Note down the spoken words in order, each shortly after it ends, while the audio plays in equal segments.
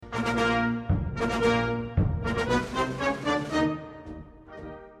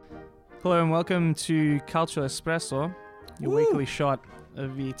Hello and welcome to Culture Espresso, your weekly shot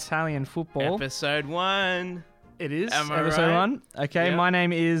of Italian football. Episode 1. It is Am I episode right? 1. Okay, Yep. my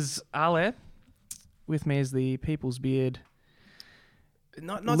name is Ale. With me is the People's Beard.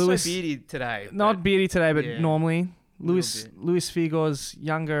 Not Lewis- so beardy today. Not beardy today, but yeah, normally. little Luis Figo's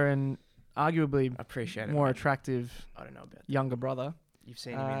younger and arguably I appreciate it. more mate. attractive I don't know about that. younger brother, You've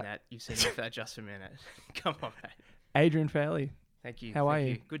seen him in that. You've seen him for that just a minute. Come on, mate. Adrian Fairley. Thank you. How are thank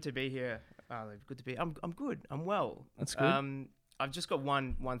you? Good to be here. Olive. Good to be. I'm good. I'm well. That's good. I've just got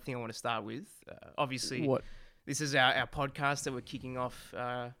one thing I want to start with. Obviously, What? this is our podcast that we're kicking off.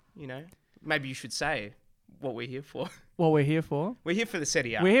 Maybe you should say what we're here for. What we're here for? We're here for the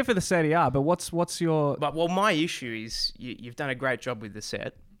Serie A. We're here for the Serie A, but what's your... But my issue is you've done a great job with the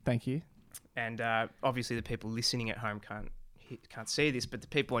set. Thank you. And obviously the people listening at home can't see this, but the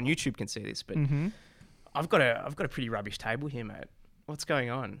people on YouTube can see this. But Mm-hmm. I've got a pretty rubbish table here, mate. What's going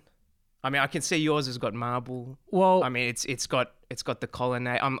on? I mean, I can see yours has got marble. Well, I mean, it's got the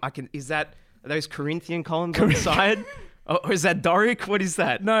colonnade. Are those Corinthian columns on the side? Or is that Doric? What is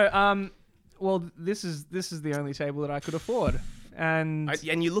that? no, well, this is the only table that I could afford. And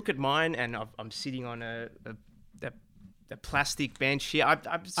And you look at mine, and I'm sitting on a plastic bench here. I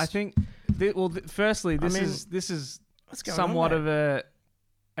think, firstly, this is what's going somewhat on, mate? of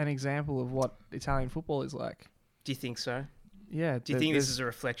an example of what Italian football is like. Do you think so? Yeah. Do you think this is a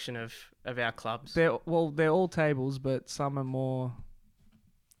reflection of our clubs? They're all tables, but some are more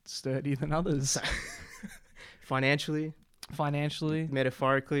sturdy than others. Financially, Financially,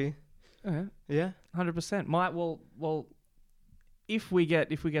 metaphorically, yeah. 100%. Well, if we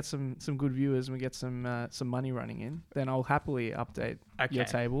get some good viewers and we get some money running in, then I'll happily update your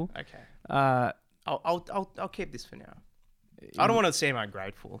table. Okay. I'll keep this for now. I don't want to seem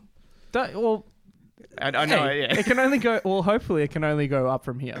ungrateful. Well, I know. hey, Yeah. it can only go. Well, hopefully, it can only go up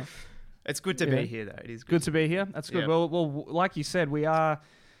from here. It's good to Yeah. be here, though. It is Good to be here. That's good. Yeah. Well, like you said, we are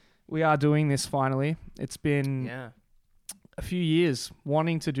doing this finally. It's been Yeah. a few years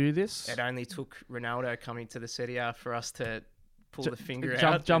wanting to do this. It only took Ronaldo coming to the Serie A for us to pull the finger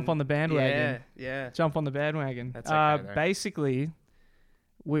jump, out. Jump on the bandwagon. Yeah. Jump on the bandwagon. That's okay, though. Basically,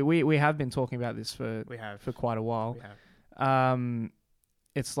 we have been talking about this for We have. quite a while. We have.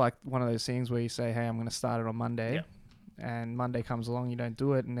 It's like one of those things where you say, "Hey, I'm going to start it on Monday," Yeah. and Monday comes along, you don't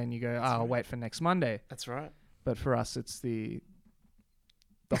do it, and then you go, I'll right. wait for next Monday." That's right. But for us, it's the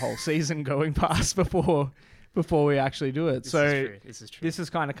whole season going past before we actually do it. This So is true. This is true. this has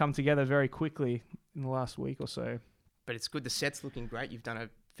kind of come together very quickly in the last week or so. But it's good. The set's looking great. You've done a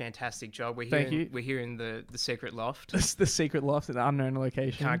fantastic job. Thank you. We're here in the secret loft. It's the secret loft at the unknown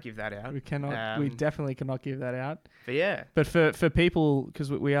location. Can't give that out. We cannot. We definitely cannot give that out. But yeah. But for people, because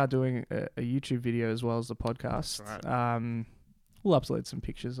we are doing a YouTube video as well as the podcast. That's right. We'll upload some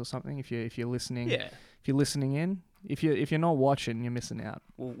pictures or something if you're listening. Yeah. If you're listening in, if you're not watching, you're missing out.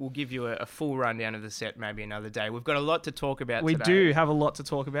 We'll give you a full rundown of the set maybe another day. We've got a lot to talk about We today. do have a lot to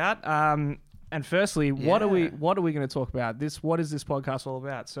talk about. And firstly, what are we Yeah. going to talk about? What is this podcast all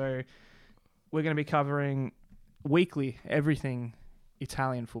about? So we're going to be covering weekly everything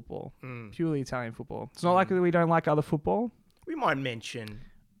Italian football, purely Italian football. It's not like we don't like other football. We might mention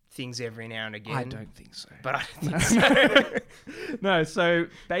things every now and again. I don't think so. But I don't think so. No, so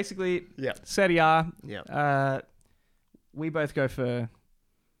basically, Yeah. Serie A, Yeah. we both go for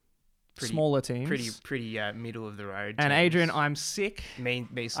Pretty- smaller teams. Pretty middle of the road. And teams. Adrian, I'm sick. Me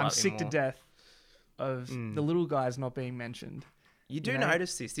I'm slightly sick to more. death of the little guys not being mentioned. You do you know?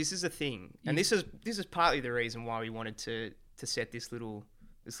 notice this. This is a thing, and this is partly the reason why we wanted to set this little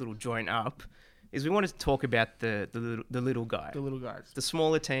joint up, is we wanted to talk about the little guy, The little guys. the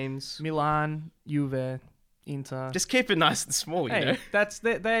smaller teams. Milan, Juve, Inter. Just keep it nice and small, you know. Hey, that's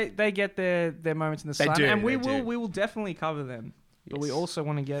they get their moments in the They sun, do, and we they do. will definitely cover them. But we Yes. also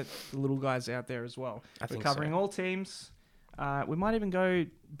want to get the little guys out there as well. I We're think covering so. all teams. We might even go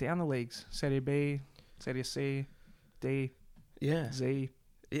down the leagues: Serie B, Serie C, D, Yeah. Z.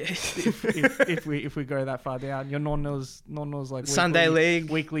 Yeah. if we go that far down, your non-knows like Sunday league.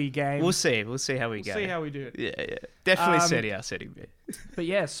 weekly game. We'll see how we We'll go. see how we do it. Yeah. Definitely Serie B. But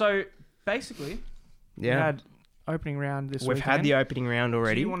yeah, so basically, we Yeah. had opening round this We've weekend. had the opening round So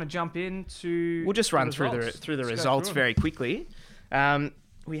already. you want to jump into? We'll just run the through the results? through the Let's go results through 'em. very quickly.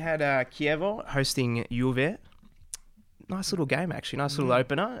 We had Chievo hosting Juve. Nice little game, actually. Nice little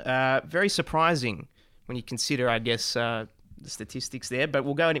opener. Very surprising when you consider, I guess, the statistics there. But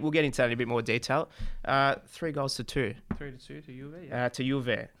we'll get into that in a bit more detail. 3-2 3-2 to Juve. Yeah. to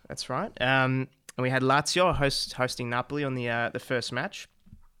Juve. That's right. And we had Lazio hosting Napoli on the first match.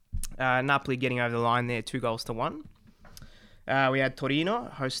 Napoli getting over the line there, 2-1. We had Torino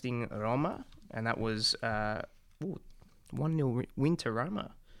hosting Roma, and that was 1-0 win to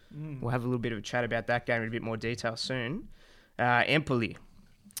Roma. We'll have a little bit of a chat about that game in a bit more detail soon. Empoli,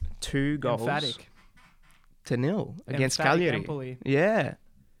 2 goals to 0 against Cagliari. Empoli. Yeah,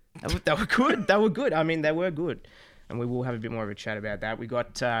 they were good. They were good. I mean, they were good. And we will have a bit more of a chat about that. We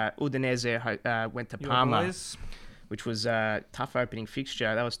got Udinese went to Your Parma, boys. which was a tough opening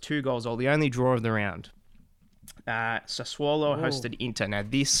fixture. That was 2 goals all, the only draw of the round. Sassuolo hosted Inter. Now,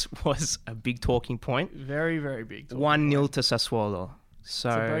 this was a big talking point. Very, very big. 1-0 to Sassuolo. So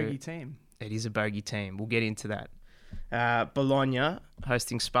It's a bogey team. it is a bogey team. We'll get into that. Bologna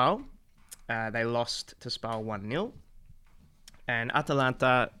hosting Spal. They lost to Spal 1-0. And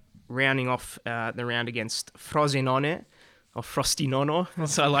Atalanta rounding off the round against Frosinone, or Frostinono,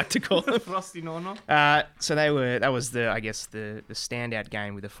 as I like to call them. Frostinono. So that was the standout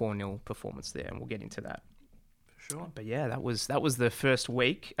game with a 4-0 performance there, and we'll get into that. Sure. But yeah, that was the first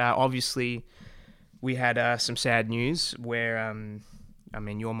week. Obviously, we had some sad news where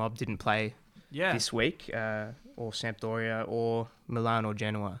your mob didn't play this week, or Sampdoria, or Milan, or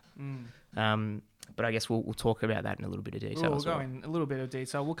Genoa. But I guess we'll talk about that in a little bit of detail. We'll go in a little bit of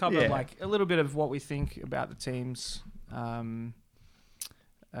detail. We'll cover a little bit of what we think about the teams in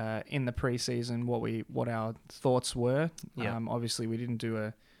the preseason, what our thoughts were. Obviously, we didn't do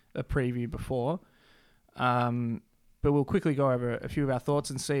a preview before, but we'll quickly go over a few of our thoughts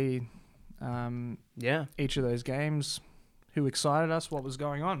and see each of those games, who excited us, what was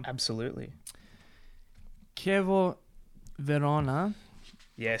going on. Absolutely. Chievo Verona.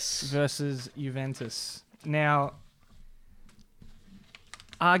 Yes. Versus Juventus. Now,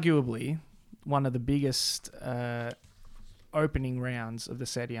 arguably, one of the biggest opening rounds of the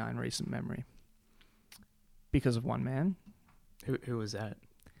Serie A in recent memory. Because of one man. Who was that?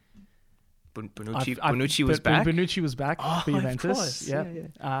 Bonucci was back? Bonucci was back for Juventus. Of course. Yeah.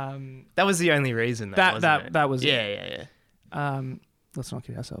 That was the only reason, wasn't it? That was it. Yeah. Let's not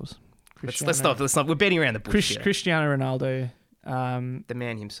kid ourselves. Let's stop. We're betting around the bush here. Cristiano Ronaldo. The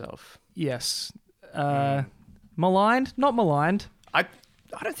man himself. Yes. Maligned? Not maligned. I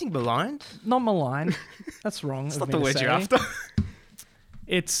don't think maligned. Not maligned. That's wrong. It's not the word you're after.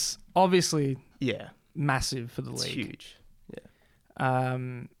 It's obviously Yeah. massive for the It's league. huge.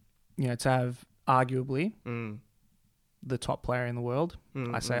 Yeah. To have arguably the top player in the world.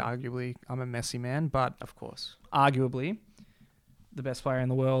 I say arguably, I'm a Messi man, but of course, arguably the best player in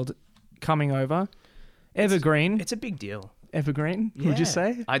the world coming over. Evergreen. It's a big deal. Evergreen, would you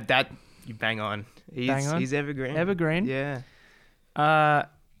say? You bang on. Bang on. He's evergreen. Evergreen. Yeah.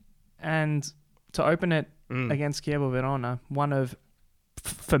 And to open it against Chievo Verona, one of,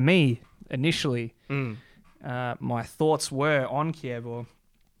 for me, initially, my thoughts were on Chievo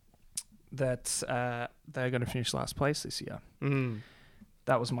that they're going to finish last place this year.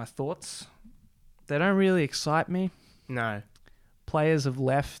 That was my thoughts. They don't really excite me. No. Players have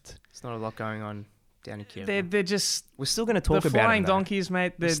left. There's not a lot going on down in Chievo. They're just... We're still going to talk the about flying them, though. donkeys,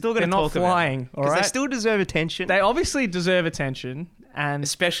 mate. We're still going to not talk flying, about them. Because they still deserve attention. They obviously deserve attention. And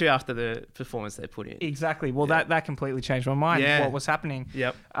especially after the performance they put in. Exactly. Well, that completely changed my mind, what was happening.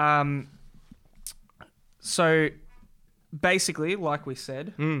 Yep. So, basically, like we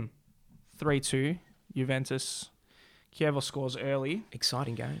said, 3-2, Juventus. Chievo scores early.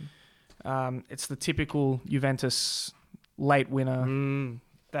 Exciting game. It's the typical Juventus late winner.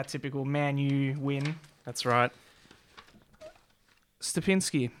 That typical Man U win. That's right.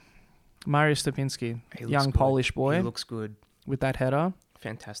 Mario Stupinski, young good. Polish boy. He looks good. With that header.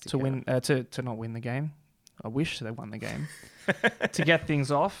 Fantastic. To win, to not win the game. I wish they won the game. To get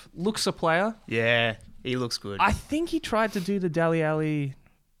things off. Looks a player. Yeah, he looks good. I think he tried to do the Dele Alli.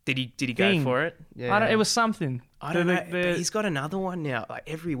 Did he go for it? Yeah. It was something. I don't know. But he's got another one now. Like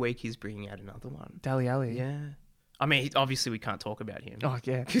every week he's bringing out another one. Dele Alli. Yeah. I mean, obviously we can't talk about him. Oh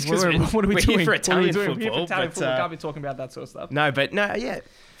yeah. What are we doing? Here for Italian football. We're here for Italian football. We can't be talking about that sort of stuff. No, yeah.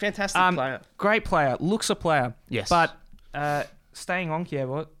 Fantastic player. Great player. Looks a player. Yes. But staying on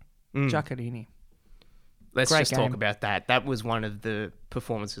Chievo, Giaccherini. Let's just talk about that. That was one of the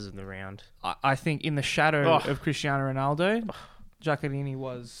performances of the round. I think in the shadow of Cristiano Ronaldo, Giaccherini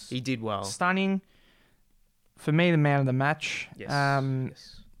was... He did well. Stunning. For me, the man of the match. Yes.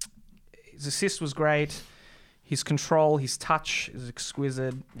 His assist was great. His control, his touch is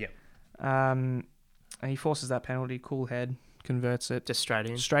exquisite. Yep. And he forces that penalty. Cool head. Converts it. Just straight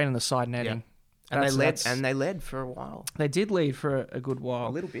in. Straight in the side netting. Yep. And they led for a while. They did lead for a good while. A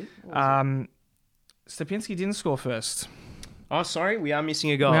little bit. Stupinski didn't score first. Oh, sorry. We are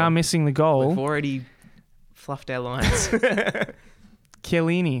missing a goal. We are missing the goal. We've already fluffed our lines.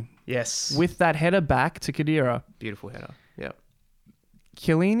 Chiellini. Yes. With that header back to Khedira. Beautiful header. Yep.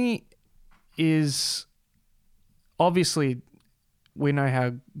 Chiellini is obviously, we know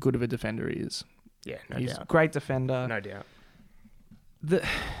how good of a defender he is. Yeah, no He's doubt. a great defender. No doubt.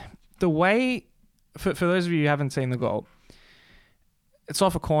 The way, for those of you who haven't seen the goal, it's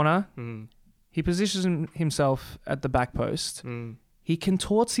off a corner. Mm. He positions himself at the back post. Mm. He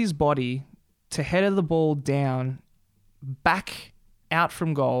contorts his body to header the ball down, back out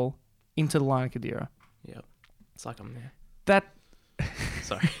from goal into the line of Khedira. Yep. It's like I'm there. That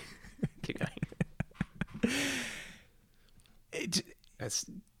Sorry. Keep going. That's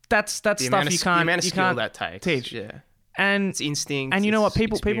that's the stuff amount of, you the can't amount of you skill can't that takes. teach. Yeah. And It's instinct. and you know what, it's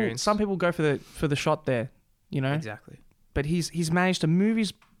experience. some people go for the shot there, you know. Exactly. But he's managed to move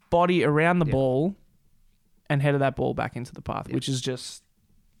his body around the Yeah. ball and header that ball back into the path, Yeah. which is just,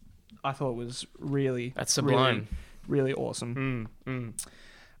 I thought was really That's sublime. really awesome.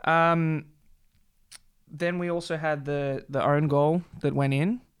 Mm. Then we also had the own goal that went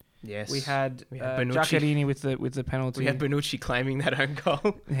in. Yes. We had Bonucci. Giaccherini with the penalty. We had Bonucci claiming that own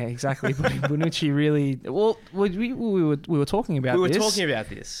goal. Yeah, exactly. But Bonucci really. Well, we were talking about We were this. talking about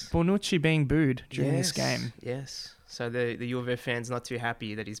this. Bonucci being booed during Yes, this game. Yes. So the Juve fans not too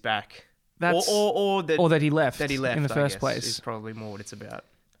happy that he's back. That's or that, or that he left. that he left in the I first guess, place. is probably more what it's about.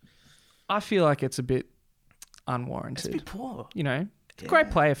 I feel like it's a bit It's unwarranted. a bit poor. You know, Yeah. great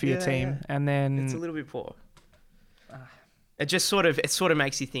player for your Yeah, team, yeah. and then It's a little bit poor. It just sort of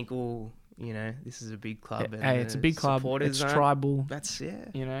makes you think, oh, you know, this is a big club. and hey, it's a big club. supporters It's aren't- tribal. That's yeah.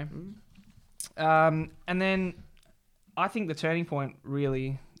 You know. Mm. And then I think the turning point,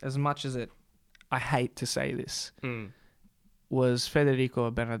 really, as much as I hate to say this, Mm. was Federico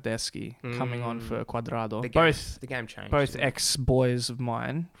Bernardeschi coming on Mm. for Quadrado. The game changed. Both didn't it? ex-boys of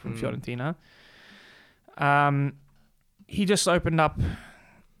mine from Mm. Fiorentina. He just opened up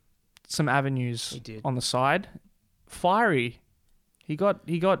some avenues He did. on the side. Fiery. He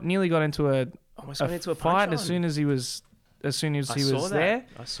nearly got into a Almost went into a fight punch as soon as he was I saw that. there.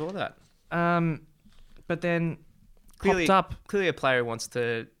 I saw that. But then Clearly- popped up, Clearly, a player wants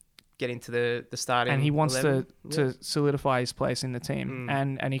to get into the starting, and he wants 11. to solidify his place in the team.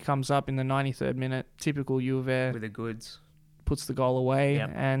 And he comes up in the 93rd minute, typical Juve, with the goods. puts the goal away,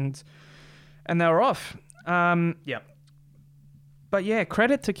 Yep. and they were off. Yep, But yeah,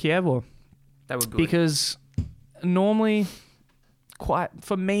 credit to Chievo, they were good. because normally,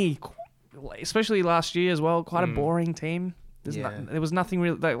 for me, especially last year as well, quite a boring team. There was nothing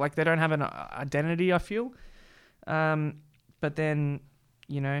really, like they don't have an identity, I feel. But then,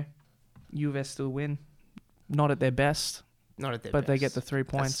 you know, Juve still win. Not at their best, Not at their but they get best. the 3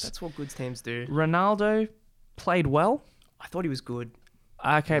 points. That's what good teams do. Ronaldo played well. I thought he was good.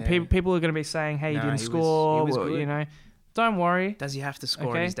 Okay, Yeah. people are going to be saying, hey, he No, didn't he was- score. he was well, good. you know, don't worry. Does he have to score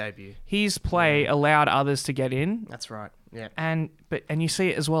Okay. in his debut? His play allowed others to get in. That's right. Yeah, And you see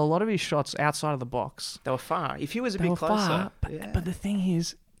it as well. A lot of his shots outside of the box. they were far. If he was a They bit were closer, far, but the thing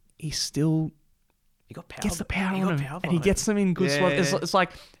is, he still he got power. gets the power he on got him, power and he behind gets them in good Yeah, spots. yeah. It's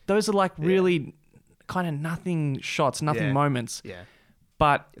like those are like really kind of nothing shots, nothing Yeah. moments. Yeah,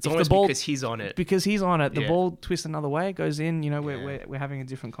 But it's if almost the ball, because he's on it. because he's on it, the Yeah. ball twists another way, it goes in. You know, Yeah. we're having a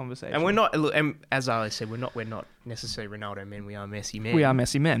different conversation. And we're not. Look, and as Ali said, we're not necessarily Ronaldo men. We are Messi men. We are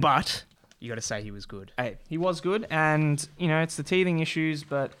Messi men. But you got to say he was good. Hey, he was good, and you know it's the teething issues,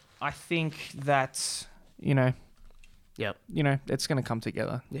 but I think that you know it's going to come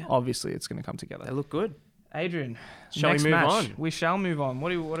together. Yeah. Obviously, it's going to come They together. look good. Adrian, Shall we next move match. on? We shall move on. What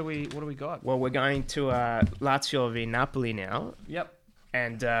do we got? Well, we're going to Lazio v Napoli now, Yep.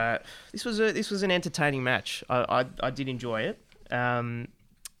 and this was an entertaining match. I did enjoy it.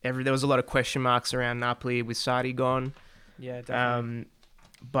 There was a lot of question marks around Napoli with Sarri gone. Yeah, definitely.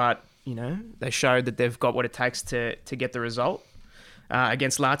 But you know they showed that they've got what it takes to get the result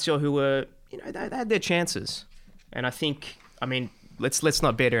against Lazio, who were they had their chances, and I mean let's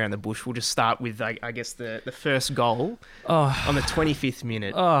not beat around the bush. We'll just start with I guess the first goal on the 25th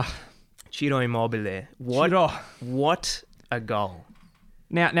minute. Ciro Immobile. What a goal!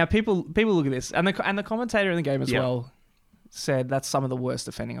 Now people look at this, and the commentator in the game as Yeah. well said that's some of the worst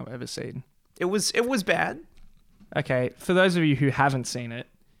defending I've ever seen. It was bad. Okay, for those of you who haven't seen it,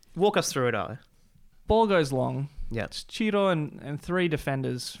 Walk us through it, Ali. ball goes long. Yeah. It's Ciro and three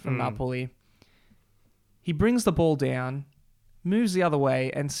defenders from Napoli. He brings the ball down, moves the other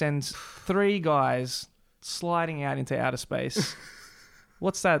way, and sends three guys sliding out into outer space.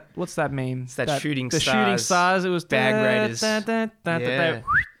 What's that meme? It's that shooting the stars. shooting stars. It was Bag raiders. Yeah.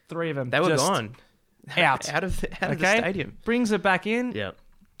 Three of them. They were just gone. out. out of the Okay? stadium. Brings it back in. Yeah.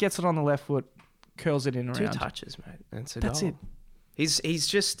 Gets it on the left foot. Curls it in around. 2 touches, mate. That's That's goal. it. He's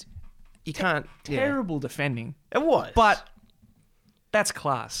just you can't. Yeah. Terrible defending. It was. But That's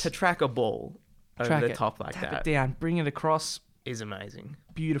class. To track a ball over Track the it. top like Tap that it down, bring it across. is amazing.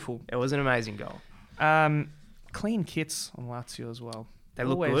 Beautiful. It was an amazing goal. Clean kits on Lazio as well. They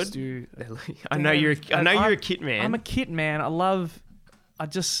look Always good. do. I know you're a kit man. I'm a kit man.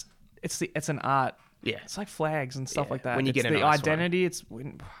 It's an art. Yeah. It's like flags and stuff Yeah, like that. when you It's get a the nice identity.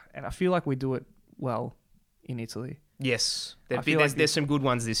 And I feel like we do it well in Italy. Yes. I feel like There's some good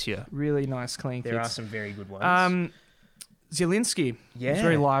ones this year. Really nice clean There are kits. some very good ones. Zielinski Yeah. was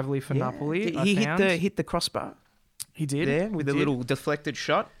very lively for Napoli. He hit the crossbar He did there with a little deflected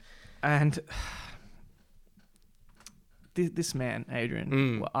shot. And this man,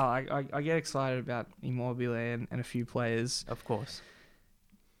 Adrian, well, I get excited about Immobile and a few players. Of course.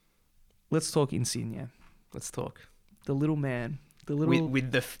 Let's talk Insigne, Let's talk. the little man, the little.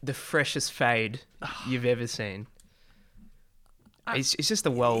 With the freshest fade you've ever seen. It's just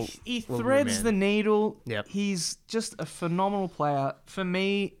a he threads the needle. Yep. He's just a phenomenal player. For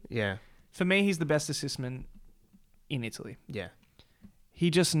me, Yeah. he's the best assistman in Italy. Yeah. He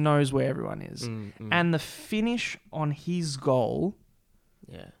just knows where everyone is. And the finish on his goal,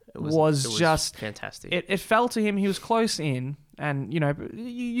 yeah, it was just fantastic. it fell to him. He was close in, and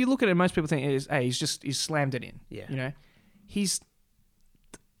you look at it. Most people think he's slammed it in. Yeah. He's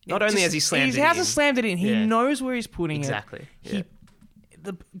Not only has he slammed it in. He hasn't slammed it in. He Yeah. knows where he's putting Exactly. it.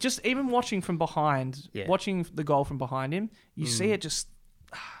 Just even watching from behind, watching the goal from behind him, you see it just.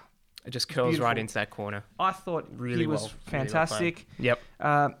 It just curls beautiful. right into that corner. I thought Really he was well. fantastic. Yep.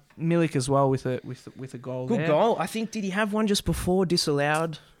 Milik as well with a goal. Good there. goal. I think, did he have one just before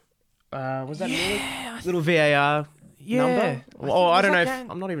disallowed? Was that Milik? Little VAR number? I don't know.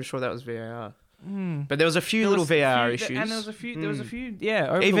 I'm not even sure that was VAR. But there was a few little VAR issues. And there was a few. Yeah.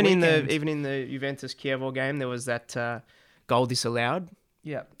 Over Even the in weekend. the Juventus Chievo game, there was that goal disallowed.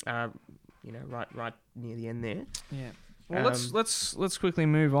 Yeah. Right near the end there. Yeah. Well, let's quickly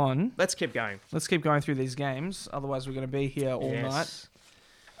move on. Let's keep going. Let's keep going through these games. Otherwise, we're going to be here all Yes.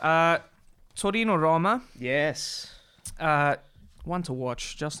 night. Torino Roma. Yes. One to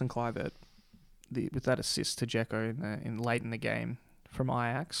watch. Justin Kluivert with that assist to Dzeko in late in the game from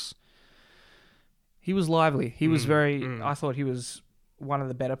Ajax. He was lively. He was I thought he was one of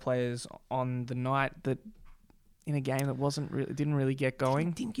the better players on the night. That in a game that didn't really get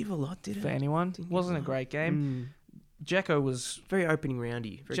going. Didn't give a lot, did it? For anyone. Wasn't a great game. Dzeko was very opening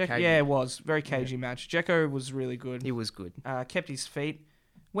roundy. Yeah, it was very cagey match. Dzeko was really good. He was good. Kept his feet.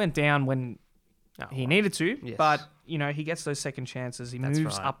 Went down when he needed to, Yes. but he gets those second chances. He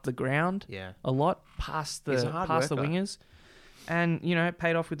moves up the ground a lot past the worker. wingers, and it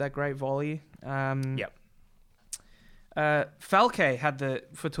paid off with that great volley. Yep. Falque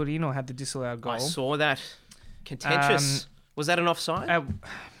for Torino had the disallowed goal. I saw that. Contentious. Was that an offside?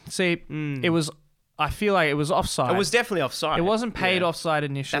 It was. I feel like it was offside. It was definitely offside. It wasn't paid offside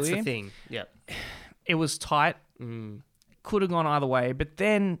initially. That's the thing. Yep. It was tight. Could have gone either way. But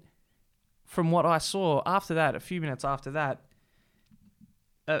then, from what I saw after that, a few minutes after that,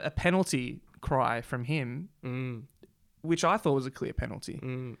 a penalty cry from him, which I thought was a clear penalty.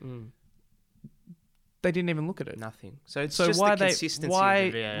 They didn't even look at it. Nothing. So it's just the consistency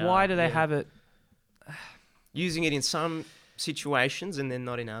of the VAR. Why do they have it? Using it in some situations and then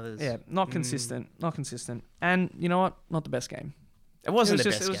not in others. Yeah, not consistent. Not consistent. And you know what? Not the best game. It wasn't the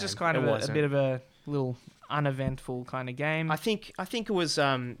best game. It was just kind of a bit of a little uneventful kind of game. I think it was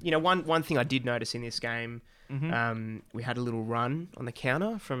one thing I did notice in this game. We had a little run on the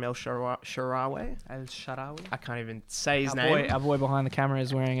counter from El Shaarawy. El Shaarawy. I can't even say his name. Our boy behind the camera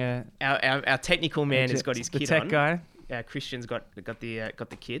is wearing our technical man has got his kid on. The tech guy. Christian's got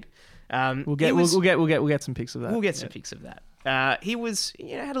the kid. We'll get some pics of that. We'll get some pics of that. He was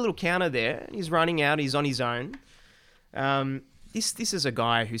had a little counter there. He's running out. He's on his own. This is a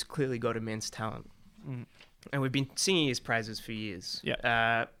guy who's clearly got immense talent, and we've been singing his praises for years.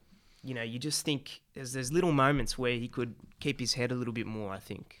 Yeah. You just think there's little moments where he could keep his head a little bit more. I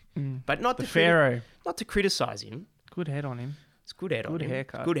think, but not to criticize him. Good head on him. It's good head on him.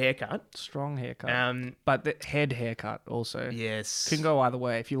 Good haircut. Strong haircut. But the head haircut also. Yes. Can go either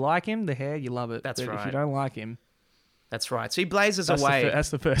way. If you like him, the hair, you love it. That's right. If you don't like him. That's right. So he blazes away. That's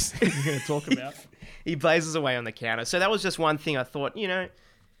the first thing you're going to talk about. He blazes away on the counter. So that was just one thing I thought,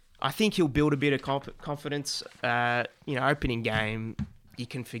 I think he'll build a bit of confidence. Opening game, you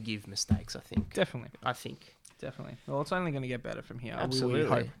can forgive mistakes, I think. Definitely. Definitely. Well, it's only going to get better from here. Absolutely. We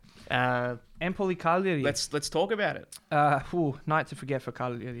hope. Empoli Cagliari. Let's talk about it. Night to forget for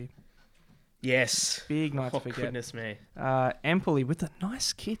Cagliari. Yes. Big night to forget. Goodness me. Empoli with the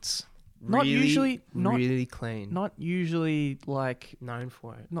nice kits. Really clean. Not usually like known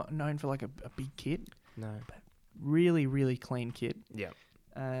for it. Not known for like a big kit. No. But really, really clean kit. Yeah.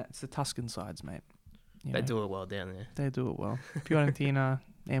 It's the Tuscan sides, mate. You They know, do it well down there. They do it well. Fiorentina,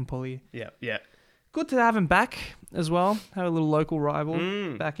 Empoli. Yeah. Yeah. Good to have him back as well. Have a little local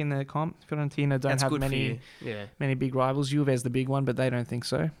rival back in the comp. Fiorentina don't That's have good for many you. Yeah. many big rivals. Juve's the big one, but they don't think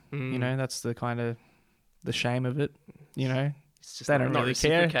so. Mm. You know, that's the kind of the shame of it. You know, It's just they not don't really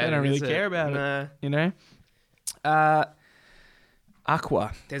care. They reciprocated, don't really is it? care about it. Nah. You know,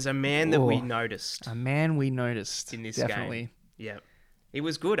 Aqua, There's a man that we Oh. noticed. a man we noticed In this definitely, Yeah. He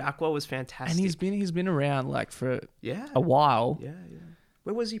was good. Aqua was fantastic. and he's been around like for yeah. a while. Yeah. Yeah.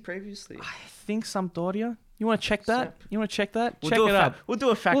 Where was he previously? I think Sampdoria. You want to check that? You want to check that? We'll check do it a out. We'll do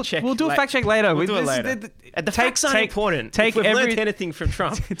a fact check. We'll do a la- fact check later. We'll do it This- later. The facts aren't important. take if we've every- learned anything from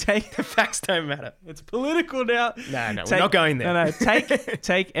Trump, take the facts don't matter. It's political now. No, we're Take- not going there. No,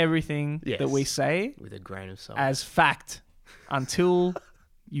 take everything Yes. that we say With a grain of salt. as fact until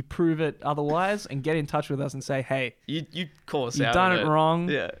you prove it otherwise, and get in touch with us and say, hey, You call us you've out. done on it wrong.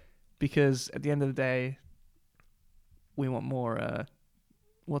 Yeah. Because at the end of the day, we want more.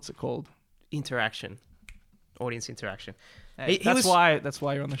 What's it called? Interaction. Audience interaction. Hey, He that's was-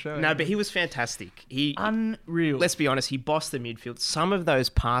 why you're on the show. No, but he was fantastic. He Unreal. let's be honest, he bossed the midfield. Some of those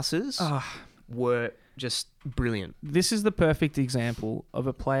passes Ah. were just brilliant. This is the perfect example of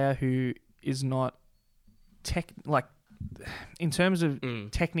a player who is not in terms of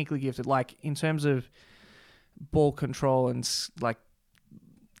technically gifted, like in terms of ball control and like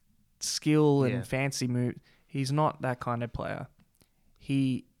skill and Yeah. fancy move. He's not that kind of player.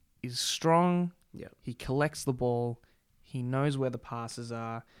 He is strong. Yeah. He collects the ball. He knows where the passes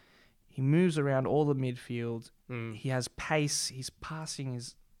are. He moves around all the midfield. He has pace. His passing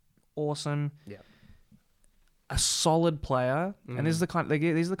is awesome. Yeah. A solid player, and these are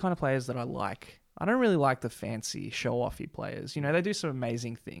the kind of players that I like. I don't really like the fancy show-offy players. You know, they do some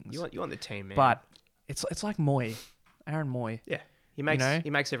amazing things, You on the team, man. but it's like Moy, Aaron Moy. yeah, he makes know, he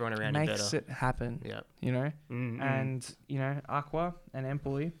makes everyone around him Makes better. it happen. Yeah. You know, Mm-hmm. and you know, Aqua and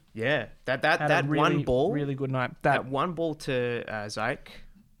Empoli Yeah, had that a really, one ball, really good night. that one ball to Zayk,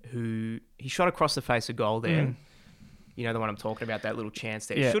 who he shot across the face of goal there. You know the one I'm talking about, that little chance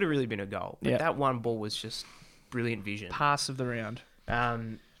there. Yeah. It should have really been a goal, but Yeah. that one ball was just brilliant vision. pass of the round.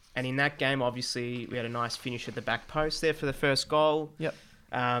 And in that game, obviously, we had a nice finish at the back post there for the first goal. Yep.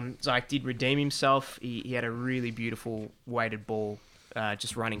 Zayk did redeem himself. He had a really beautiful weighted ball,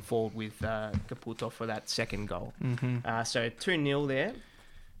 just running forward with Caputo for that second goal. So 2-0 there.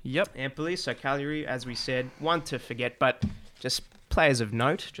 Yep. Empoli, so Cagliari, as we said, one to forget, but just players of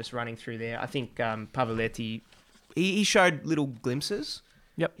note, just running through there. I think Pavoletti, he showed little glimpses.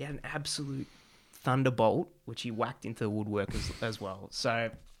 Yep. He had an absolute thunderbolt, which he whacked into the woodwork as well. So,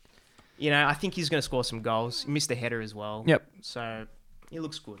 you know, I think he's going to score some goals. He missed a header as well. Yep. So, he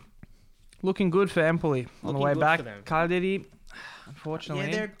looks good. Looking good for Empoli on the Looking way good back. for them. Cagliari, unfortunately,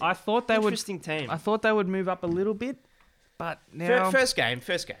 Yeah, they're I thought they would. Interesting team. I thought they would move up a little bit, but now First game.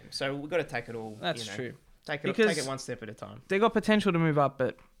 So, we've got to take it all. that's you know, true. Take Because- it one step at a time. They got potential to move up,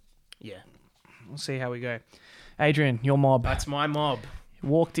 but Yeah. we'll see how we go. Adrian, your mob That's my mob.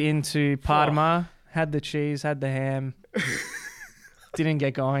 walked into Parma, had the cheese, had the ham. Didn't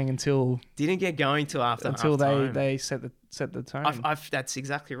get going until Didn't get going till after half-time. they set the tone. That's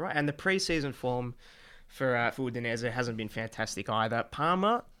exactly right. And the pre-season form for Udinese hasn't been fantastic either.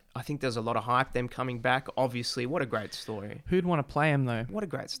 Parma, I think there's a lot of hype them coming back. Obviously, what a great story. Who'd want to play him though? What a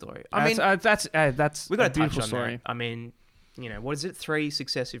great story. That's we got a to touch beautiful on story. that. I mean, you know, what is it? 3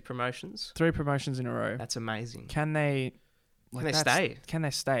 successive promotions. 3 promotions in a row. That's amazing. Can they? Can they stay? Can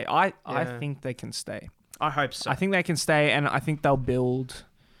they stay? I Yeah. think they can stay. I hope so. I think they can stay, and I think they'll build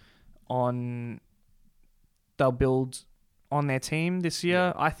on their team this year.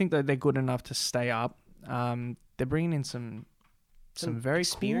 Yeah. I think that they're good enough to stay up. They're bringing in some very cool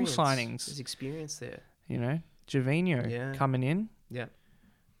experience. signings. There's experience there. You know, Jovino Yeah. coming in. Yeah.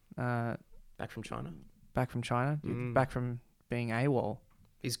 Back from China. Back from China, back from being AWOL.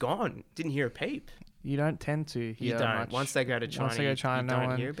 He's gone. Didn't hear a peep. You don't tend to hear You don't. much. Once they go to China, Once they go to China, you no don't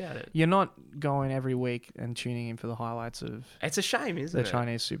one- hear about it. You're not going every week and tuning in for the highlights of It's a shame, isn't the it?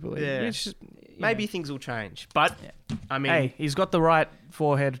 Chinese Super League. Yeah. It's just, you Maybe know. things will change. But, I mean, Hey, he's got the right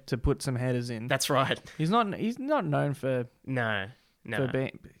forehead to put some headers in. that's right. He's not known for No.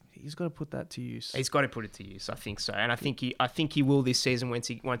 being. He's got to put that to use. He's got to put it to use. I think so, and I think he will this season once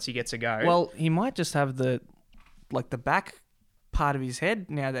he gets a go. Well, he might just have the back part of his head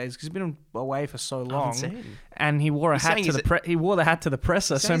nowadays because he's been away for so I haven't long, seen. and he wore a He's hat saying to he's the he wore the hat to the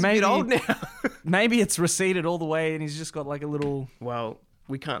presser. So He's maybe a bit old now. maybe it's receded all the way, and he's just got like a little. Well,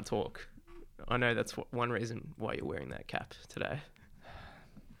 we can't talk. I know that's one reason why you're wearing that cap today.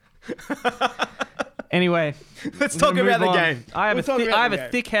 Anyway, Let's talk we'll about move the on. game. I have We'll talk about I have the a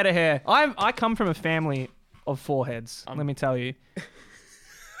game. thick head of hair. I come from a family of 4 heads. Let me tell you.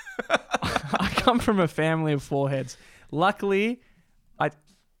 I come from a family of 4 heads. Luckily,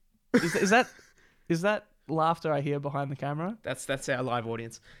 is that laughter I hear behind the camera? That's our live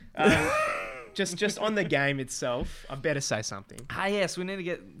audience. Just on the game itself, I better say something. Ah, yes, we need to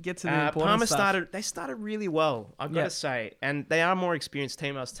get to the important Parma stuff. started really well, I've got Yeah. to say. And they are a more experienced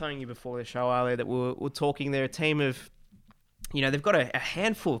team. I was telling you before the show earlier that we're talking. They're a team of, they've got a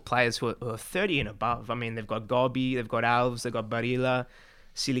handful of players who are 30 and above. I mean, they've got Gobi, they've got Alves, they've got Barilla,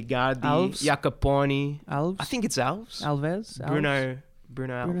 Siligardi, Alves? Jacoponi. Alves? I think it's Alves. Alves? Bruno Alves.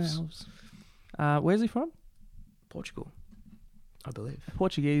 Bruno Alves. Where's he from? Portugal, I believe.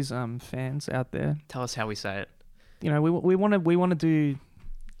 Portuguese fans out there. Tell us how we say it. We want to do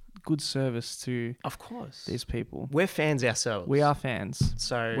good service to Of course. these people. We're fans ourselves. We are fans.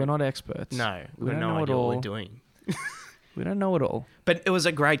 So We're not experts. No, We we've got don't no know it idea what all. we're doing. We don't know it all. But it was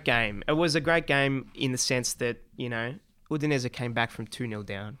a great game. It was a great game in the sense that, Udinese came back from 2-0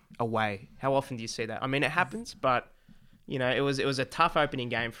 down away. How often do you see that? I mean, it happens, but, it was a tough opening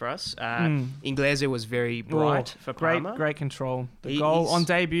game for us. Inglese was very bright for Parma. Great control. The He- goal he's- on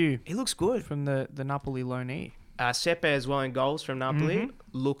debut He looks good. from the Napoli loanee. Sepe as well in goals from Napoli. Mm-hmm.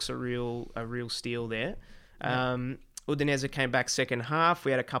 Looks a real steal there. Udinese came back second half.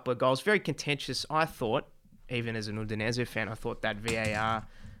 We had a couple of goals. Very contentious, I thought. Even as an Udinese fan, I thought that VAR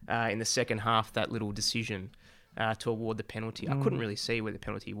in the second half, that little decision to award the penalty, I couldn't really see where the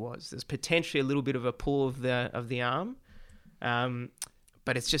penalty was. There's potentially a little bit of a pull of the arm,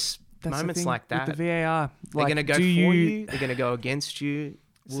 but it's just That's the moments thing like that. with the VAR. They're going to go for you. They're going to go against you.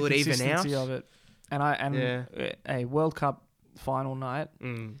 It's Will the it even out? consistency of it. And a World Cup final night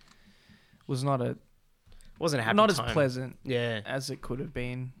was not Wasn't a happy not time. as pleasant Yeah. as it could have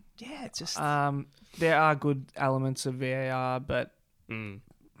been. Yeah, it's just... There are good elements of VAR, but and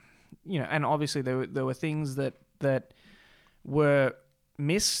obviously there were things that were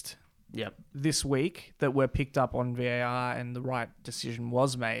missed Yep. this week that were picked up on VAR, and the right decision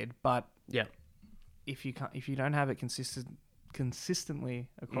was made. But Yeah. if you don't have it consistently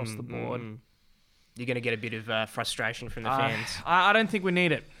across the board, You're going to get a bit of frustration from the fans. I don't think we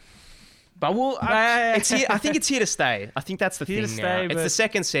need it. But it's here. I think it's here to stay. I think that's the Here to thing now. stay, It's but- the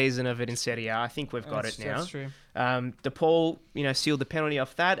second season of it in Serie A. I think we've got it now. That's true. DePaul, sealed the penalty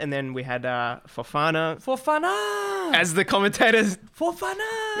off that, and then we had Fofana Fofana! as the commentators.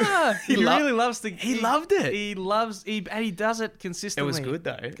 Fofana! he lo- really loves the... He loved it. And he does it It consistently. was good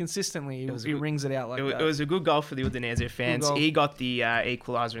though. Consistently. was He good. rings it out like It that. was a good goal for the Udinese fans. goal. He got the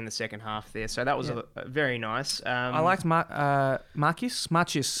equaliser in the second half there, so that was very nice. I liked Machis.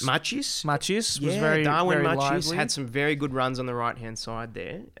 Machis. Machis was Yeah, very, Darwin very Machis lively. had some very good runs on the right-hand side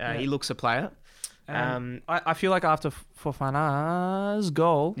there. He looks a player. I feel like after Fofana's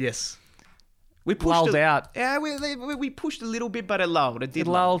goal, Yes. We lulled out. Yeah, we pushed a little bit, but it lulled. It did It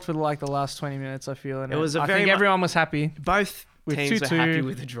lulled for like the last 20 minutes, I feel. And It was a I very think mu- everyone was happy. Both With teams 2-2, are happy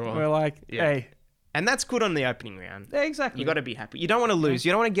with the draw. We're like, Yeah. hey. And that's good on the opening round. Yeah, exactly. You got to be happy. You don't want to lose.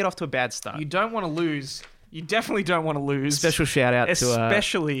 You don't want to get off to a bad start. You don't want to lose. You definitely don't want to lose. Special shout out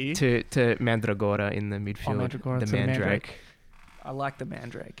Especially... to Mandragora in the midfield. Mandragora the to the Mandrake I like the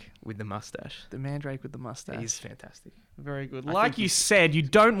Mandrake. with the mustache. The Mandrake with the mustache. He's fantastic. Very good. I Like think you he's- said, you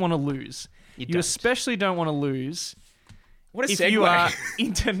don't want to lose. You You don't. especially don't want to lose What a if segue. you are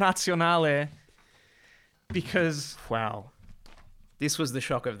internazionale, because Wow. This was the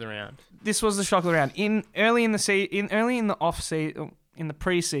shock of the round. this was the shock of the round. Early in the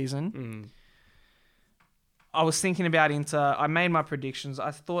preseason, I was thinking about Inter. I made my predictions.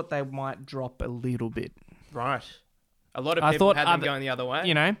 I thought they might drop a little bit, Right. A lot of I people thought had them other- going the other way.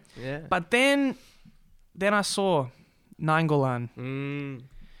 Yeah. But then I saw Nainggolan,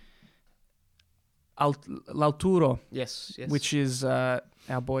 Lautaro, Yes. which is our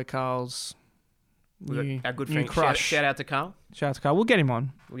boy Carl's We got new, our good new friend. crush. Shout out to Carl. Shout out to Carl. We'll get him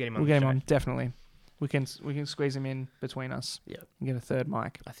on. We'll get him on. We'll the get him show. on, definitely. We can squeeze him in between us. Yep. And get a third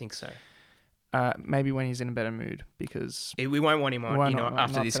mic. I think so. Maybe when he's in a better mood, because We won't want him on, Why not?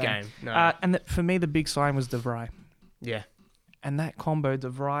 after Not this today. game. No. for me the big sign was De Vrij. Yeah. And that combo, De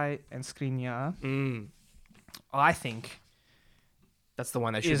Vrij and Skriniar, I think That's the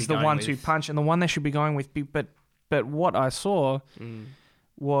one they should is be the going 1-2 with. punch and the one they should be going with. But what I saw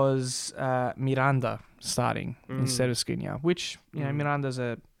was Miranda starting instead of Skriniar, which Miranda's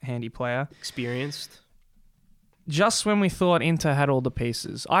a handy player. Experienced. Just when we thought Inter had all the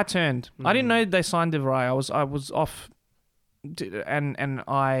pieces, I turned. I didn't know they signed De Vrij. I was off, and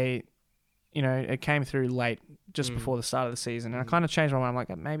I, it came through late, just before the start of the season, and I kind of changed my mind. I'm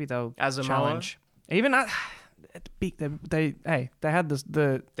like, maybe they'll Asamoah? challenge. Even big. They had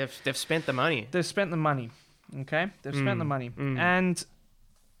the They've spent the money. they've spent the money. Okay, they've spent the money, Mm. and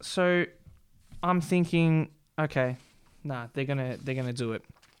so I'm thinking, okay, nah, they're gonna do it.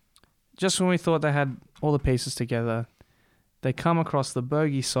 Just when we thought they had all the pieces together, they come across the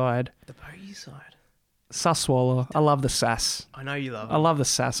bogey side. The bogey side. Sassuolo. I love the sass. I know you love it. I love the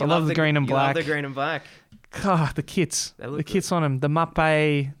sass. You I love the green and You black. love the green and black. God, the kits. They look The good. kits on them. The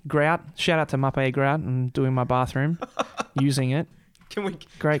Mappe grout. Shout out to Mappe grout. I'm doing my bathroom, using it. Can we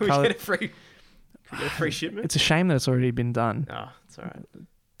Great can colour. we get a free shipment? It's a shame that it's already been done. Oh, it's all right.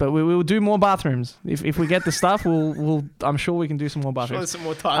 But we will do more bathrooms. If we get the stuff, we'll I'm sure we can do some more Sure, bathrooms. there's some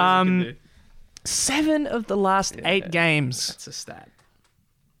more times we can do. 7 of the last Yeah. 8 games, That's a stat.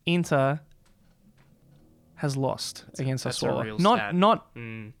 Inter has lost against that's a Sassuolo. real Not stat. not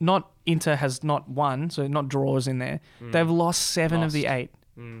Mm, not Inter has not won, so not draws in there. They've lost 7 of the Lost. 8.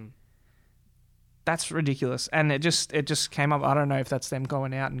 mm. That's ridiculous. And it just came up. I don't know if that's them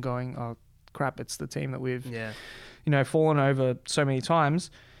going out and going, oh crap, it's the team that we've Yeah. fallen over so many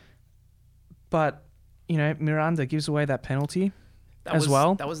times. But Miranda gives away that penalty. That As was,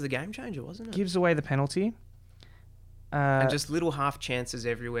 well. That was the game changer, wasn't it? Gives away the penalty. And just little half chances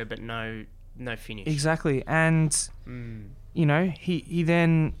everywhere, but no finish. Exactly. And Mm. he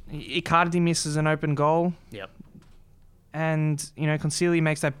then Icardi misses an open goal. Yep. And Concili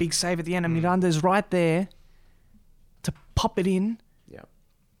makes that big save at the end, and Mm. Miranda's right there to pop it in. Yep.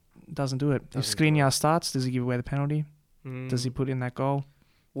 Doesn't do it. Doesn't If do Skriniar starts, does he give away the penalty? Mm. Does he put in that goal?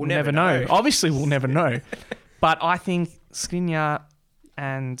 We'll never know. Obviously, we'll never know. But I think Skriniar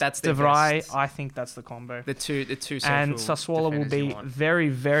and That's De their Vrij, best. I think that's the combo. The two central And Sassuolo will defenders you be want. very,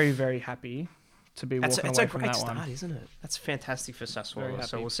 very, very happy to be It's walking a away from great that start, one. isn't it? That's fantastic for Very Sassuolo. happy.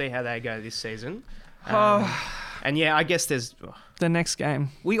 So we'll see how they go this season. Oh. And yeah, I guess there's The next game.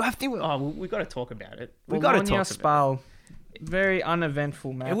 we got to talk about it. We got to Bologna talk about Spal. Very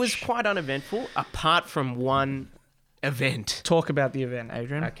uneventful match. it. It was quite uneventful, apart from one event. Talk about the event,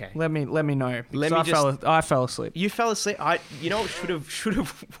 Adrian. Okay. Let me know. Let because me I fell asleep. You fell asleep. What should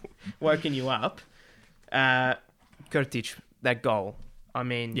have woken you up. Kurtic, that goal. I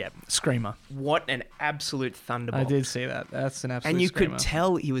mean, Yeah, screamer. what an absolute thunderbolt. I did see that. That's an absolute And you screamer. could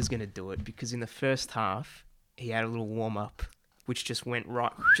tell he was going to do it because in the first half he had a little warm up, which just went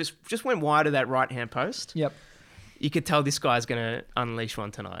right, just went wide of that right hand post. Yep, You could tell this guy's going to unleash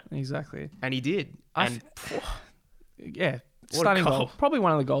one tonight, exactly. and he did. I And Yeah, What a stunning goal. goal. Probably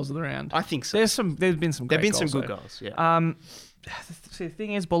one of the goals of the round. I think so. There's been some. There've Great been some goals, good though. goals. Yeah. See, the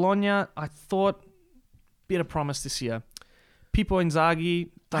thing is, Bologna, I thought, bit of promise this year. Pippo Inzaghi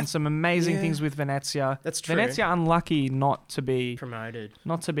done some amazing yeah. things with Venezia. That's true. Venezia unlucky not to be Promoted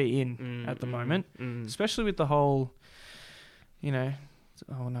in at the moment, Mm. especially with the whole,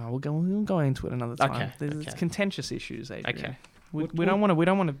 Oh no, we'll go into it another time. Okay, There's okay. contentious issues, Adrian. Okay. We don't want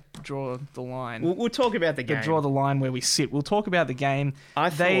to draw the line. We'll talk about the game. Draw the line where we sit. We'll talk about the game. I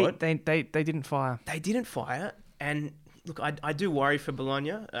They thought they didn't fire. they didn't fire, and look, I do worry for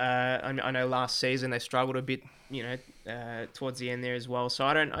Bologna. I know last season they struggled a bit, towards the end there as well. So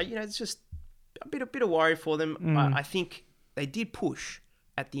it's just a bit of worry for them. Mm. I think they did push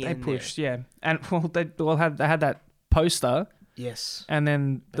at the They end. pushed, yeah, and they had that poster, Yes. and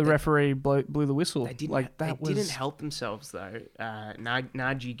then the they- referee blew the whistle. They didn't. Like that they was. didn't help themselves though.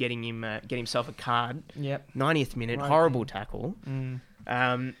 Nagy getting himself a card. Yep. 90th minute, Right. horrible tackle.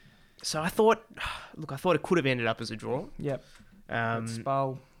 Mm, So I thought it could have ended up as a draw. yep. Um,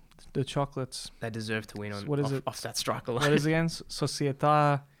 Spal, the chocolates. they deserve to win What is off, it? off that strike alone. What is it again?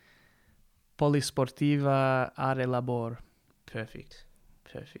 Società Polisportiva Are Labor. Perfect.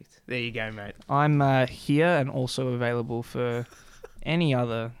 There you go, mate. I'm here and also available for any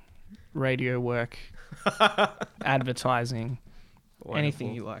other radio work, advertising, anything Wonderful.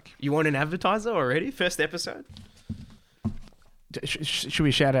 you like. You want an advertiser already? First episode? Should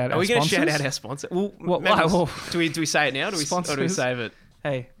we shout out Are our we going to sponsors? shout out our sponsor? Well, Well, maybe- well, do we say it now? Or do we Sponsors. save it?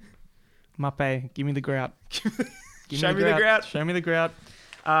 Hey, Mappe, give me the grout. Show me the grout. Show me the grout.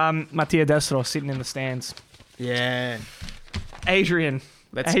 Mattia Destro sitting in the stands. Yeah. Adrian.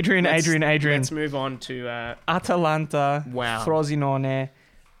 Adrian. Let's move on to Atalanta. Wow. Frosinone.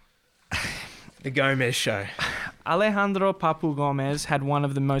 the Gomez show. Alejandro Papu Gomez had one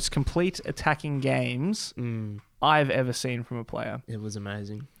of the most complete attacking games I've ever seen from a player. It was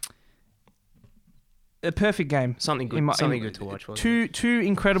amazing. A perfect game. Something good. Good to watch. Wasn't it? Two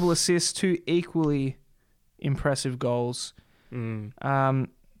incredible assists, 2 equally impressive goals. The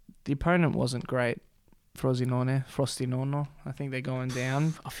opponent wasn't great. Frosinone, I think they're going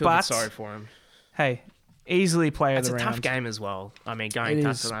down. I feel a bit sorry for him. Hey, Easily player of It's the a round. tough game as well. I mean, going It to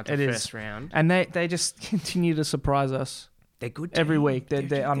is. Atalanta It is. first round. And they just continue to surprise us. They're good Every team. week.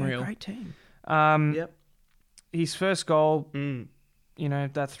 They're unreal. a great team. Yep. His first goal, Mm.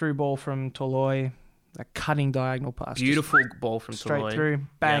 that through ball from Toloi, that cutting diagonal pass. just Beautiful ball from straight Toloi. through.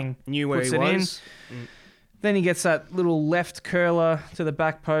 Bang. Yep. Knew where Puts he it in. was. Then he gets that little left curler to the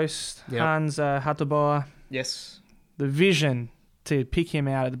back post. Yep. Hans Hateboer. Yes. The vision to pick him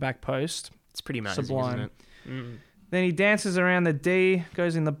out of the back post. It's pretty amazing, Sublime. isn't it? Mm. Then he dances around the D,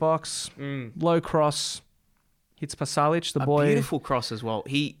 goes in the box, low cross, hits Pasalic, the boy. Beautiful cross as well.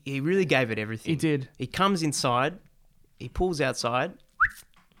 He really gave it everything. He did. He comes inside, he pulls outside,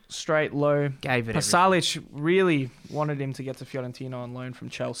 Straight, low. gave it everything. Pasalic really wanted him to get to Fiorentina on loan from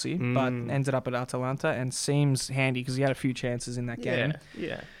Chelsea, but ended up at Atalanta and seems handy because he had a few chances in that game.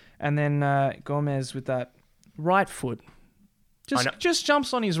 Yeah. And then Gomez with that right foot. I know. Just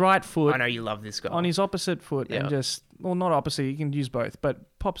jumps on his right foot. I know you love this guy. On his opposite foot Yeah. and not opposite, you can use both,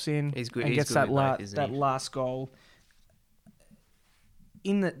 but pops in He's good. and He's gets good that with both, isn't that he? last goal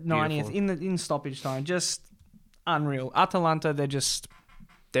in the 90th, Beautiful. in stoppage time. Just unreal. Atalanta,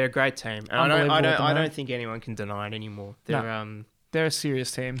 They're a great team. And Unbelievable at the I moment. don't think anyone can deny it anymore. they're a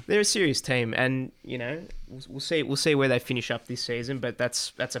serious team. They're a serious team, and we'll see where they finish up this season. But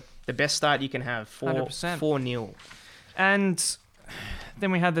that's the best start you can have. 100%. 4-0. And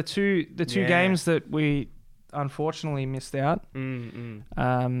then we had the two Yeah. games that we unfortunately missed out.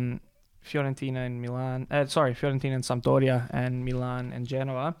 Fiorentina and Milan. Fiorentina and Sampdoria, and Milan and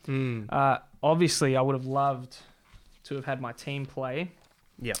Genoa. Obviously, I would have loved to have had my team play.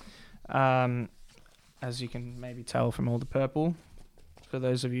 Yeah. As you can maybe tell from all the purple. For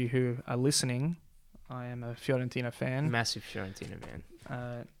those of you who are listening, I am a Fiorentina fan. Massive Fiorentina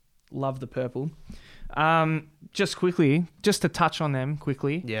man. Love the purple. Just to touch on them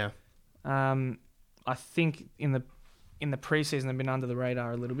quickly. Yeah. I think in the preseason they've been under the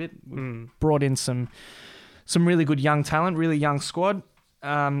radar a little bit. Mm. Brought in some really good young talent, really young squad.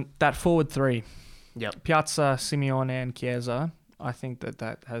 That forward three, Yep. Piazza, Simeone, and Chiesa. I think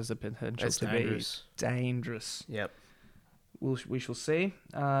that has the potential That's to dangerous. be dangerous. Yep. We shall see.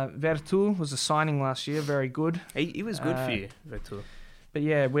 Vertu was a signing last year, very good. He was good for you, Vertu. But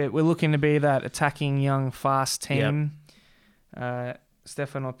yeah, we're looking to be that attacking, young, fast team.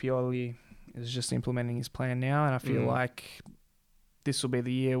 Stefano Pioli is just implementing his plan now, and I feel like this will be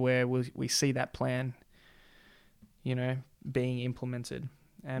the year where we see that plan, being implemented.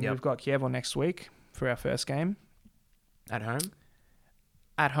 And we've got Chievo next week for our first game. At home?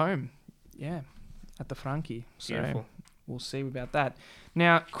 At home, yeah, at the Franchi. So Beautiful. we'll see about that.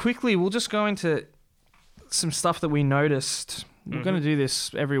 Now, quickly, we'll just go into some stuff that we noticed. We're going to do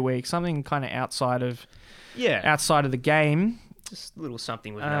this every week, something kind of outside of the game. Just a little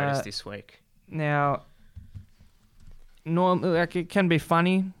something we've noticed this week. Now, normally, it can be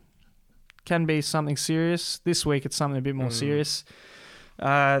funny, can be something serious. This week, it's something a bit more serious.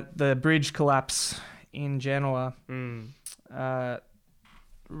 The bridge collapse in Genoa.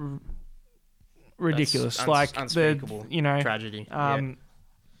 Ridiculous. That's unspeakable. Tragedy.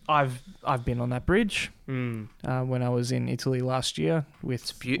 I've been on that bridge when I was in Italy last year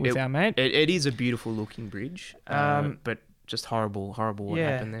with our mate. It is a beautiful looking bridge, but just horrible what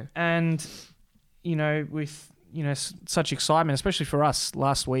happened there. And with such excitement, especially for us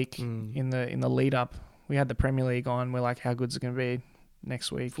last week in the lead up, we had the Premier League on. We're like, how good's it going to be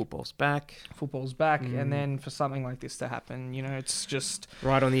next week? Football's back, and then for something like this to happen, it's just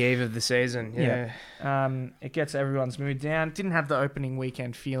right on the eve of the season. it gets everyone's mood down. Didn't have the opening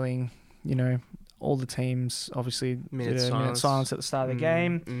weekend feeling. All the teams obviously Minute did a minute silence at the start of the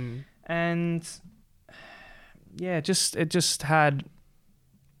game, and it just had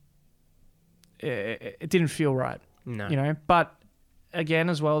it didn't feel right. No. But again,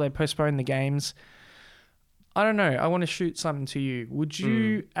 as well, they postponed the games. I don't know. I want to shoot something to you. Would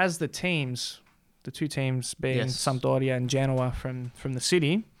you, as the teams, the two teams being Sampdoria and Genoa from the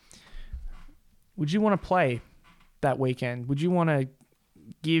city, would you want to play that weekend? Would you want to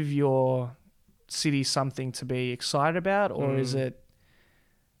give your city something to be excited about, or is it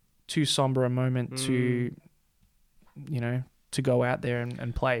too somber a moment to go out there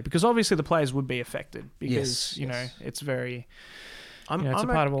and play? Because obviously the players would be affected because it's very. It's a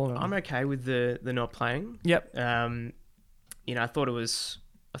part of all of them. I'm okay with the not playing. Yep. I thought it was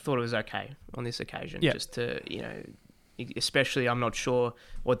okay on this occasion. Yep. Just to especially I'm not sure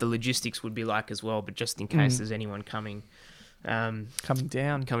what the logistics would be like as well. But just in case there's anyone coming down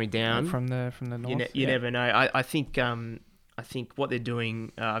from the north. You never know. I think what they're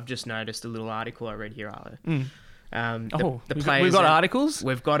doing. I've just noticed a little article I read here. We've got articles.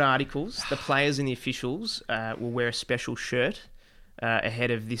 We've got articles. The players and the officials will wear a special shirt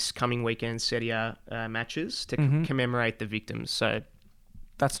ahead of this coming weekend's Serie A matches to commemorate the victims. So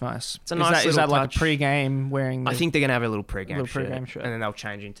that's nice. It's a nice is that little like touch. A pre-game wearing? I think they're gonna have a little pre-game shirt, and then they'll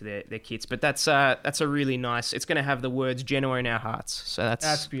change into their kits. But that's a really nice. It's gonna have the words Genoa in our hearts. So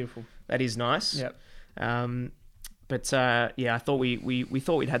that's beautiful. That is nice. Yep. But I thought we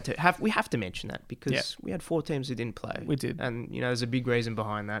thought we have to mention that because we had 4 teams who didn't play. We did, and there's a big reason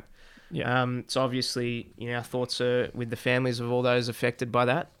behind that. Yeah. So obviously, our thoughts are with the families of all those affected by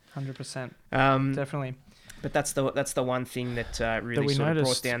that. 100%. Definitely. But that's the one thing that really that sort of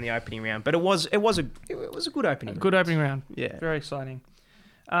brought down the opening round. But it was a good opening. Good opening round. Yeah. Very exciting.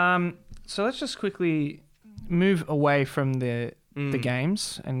 So let's just quickly move away from the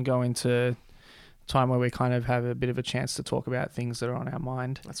games and go into time where we kind of have a bit of a chance to talk about things that are on our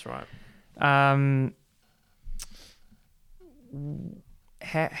mind. That's right. How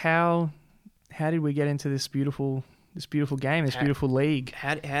did we get into this beautiful game, this beautiful league?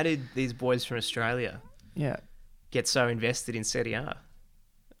 How did these boys from Australia get so invested in Serie A?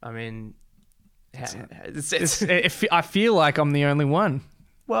 I mean, I feel like I'm the only one.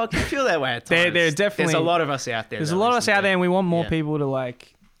 Well, I can feel that way at times. There's a lot of us out there. There's a lot of us out there, and we want more people to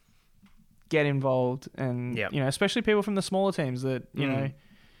like get involved, and especially people from the smaller teams that you know.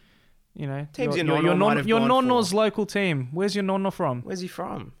 Teams your nonno's local team. Where's your nonno from? Where's he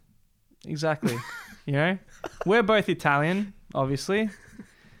from? Exactly. We're both Italian, obviously.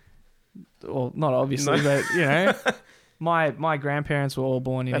 Well, not obviously, but my grandparents were all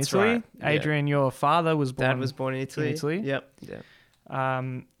born in Italy. Right. Adrian, your father was born. Dad was born in Italy. Yep.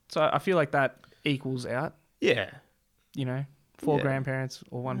 So I feel like that equals out. Yeah. 4 grandparents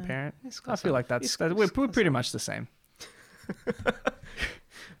or 1 parent. I feel like we're pretty much the same.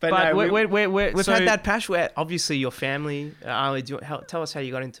 But no, we've had that passion where obviously your family. Ali, tell us how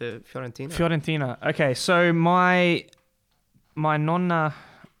you got into Fiorentina. Fiorentina. Okay, so my nonna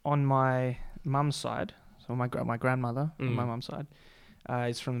on my mum's side, so my grandmother on my mum's side,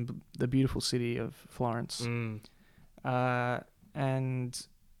 is from the beautiful city of Florence. And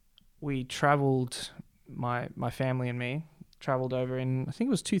we travelled, my family and me travelled over in, I think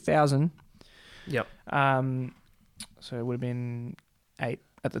it was 2000. Yep. So it would have been 8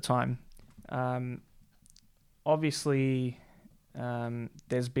 at the time. Obviously,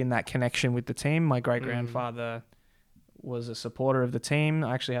 there's been that connection with the team. My great-grandfather was a supporter of the team.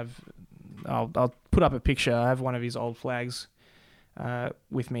 I actually have, I'll put up a picture. I have one of his old flags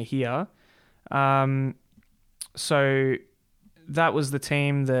with me here. So that was the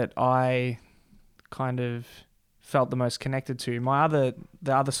team that I kind of felt the most connected to.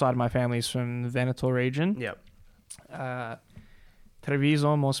 The other side of my family is from the Veneto region. Yep.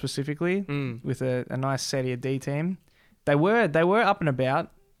 Treviso, more specifically, with a nice Serie D team. They were up and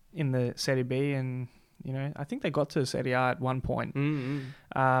about in the Serie B, and I think they got to Serie A at one point.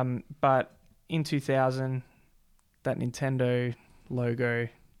 But in 2000, that Nintendo logo,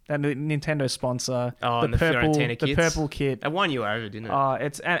 that Nintendo sponsor, the purple kit, it won you over, didn't it?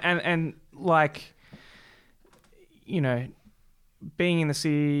 It's and like, being in the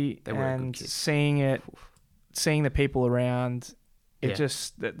city and seeing the people around. It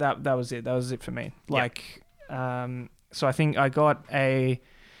just that was it. That was it for me. So I think I got a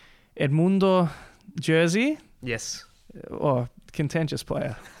Edmundo jersey. Yes. Oh, contentious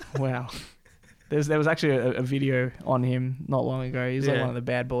player. Wow. There was actually a video on him not long ago. He's like one of the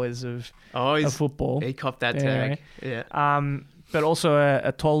bad boys of football. He copped that tag. Yeah. But also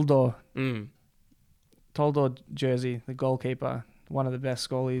a Toldo. Toldo jersey, the goalkeeper, one of the best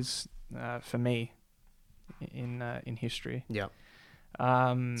goalies for me in history. Yeah.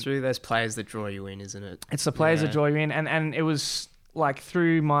 It's really those players that draw you in, isn't it? It's the players that draw you in, and it was like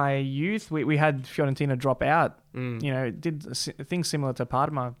through my youth, we had Fiorentina drop out. Did things similar to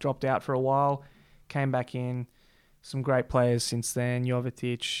Parma, dropped out for a while, came back in. Some great players since then,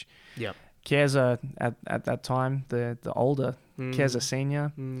 Jovetic, Chiesa at that time, the older Chiesa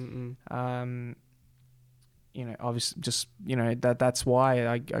senior. Obviously, just that's why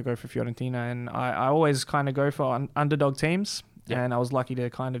I go for Fiorentina, and I always kind of go for underdog teams. Yep. And I was lucky to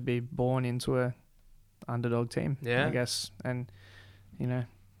kind of be born into a underdog team, I guess. And,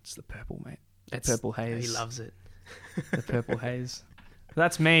 it's the purple, mate. It's purple haze. He loves it. The purple haze.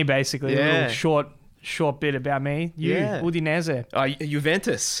 That's me, basically. A little short bit about me. Udinese.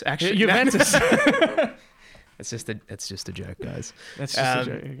 Juventus, actually. Juventus. It's just a joke, guys. That's just a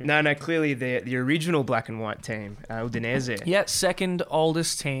joke. Okay. No, clearly the original black and white team, Udinese. Yeah, second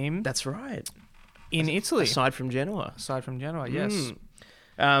oldest team. That's right. In Italy. Aside from Genoa, yes.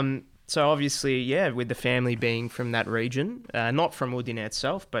 So obviously, yeah, with the family being from that region, not from Udine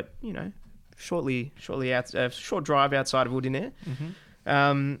itself, but shortly out, short drive outside of Udine.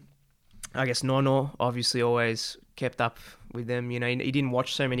 I guess Nono obviously always kept up with them. He didn't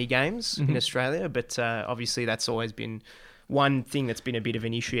watch so many games in Australia, but obviously that's always been one thing that's been a bit of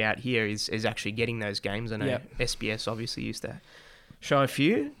an issue out here is actually getting those games. I know SBS obviously used to show a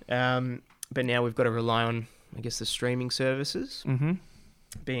few, but now we've got to rely on, I guess, the streaming services.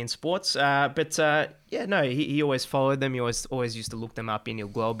 Being sports, he always followed them. He always used to look them up in Il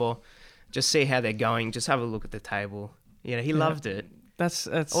Globo, just see how they're going, just have a look at the table. He loved it. That's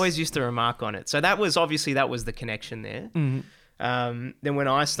always used to remark on it. So that was the connection there. Then when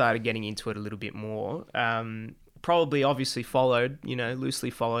I started getting into it a little bit more, probably obviously followed, loosely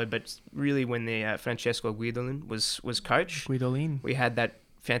followed, but really when the Francesco Guidolin was coach, we had that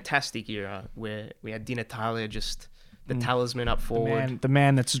fantastic era where we had Di Natalia just the talisman up forward. The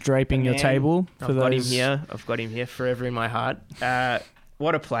man that's draping your table. I've got him here forever in my heart.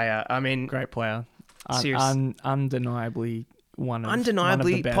 What a player. I mean... Great player. Undeniably one of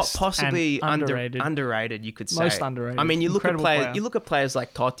the best. Possibly underrated. Underrated, you could say. Most underrated. I mean, you look at players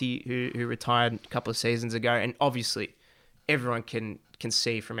like Totti, who retired a couple of seasons ago, and obviously everyone can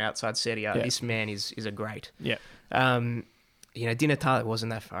see from outside Serie A, this man is a great. Yeah. Di Natale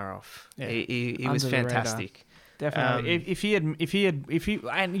wasn't that far off. Yeah. He was fantastic. Definitely. If he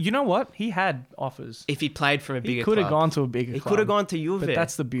and you know what? He had offers. If he played from a bigger club. He could have gone to a bigger club. He could have gone to Juve. But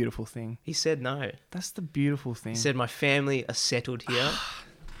that's the beautiful thing. He said no. That's the beautiful thing. He said, my family are settled here.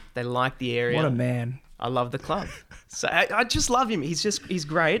 They like the area. What a man. I love the club. So I just love him. He's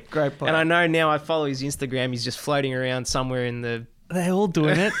great. Great player. And I know now I follow his Instagram. He's just floating around somewhere in the... They're all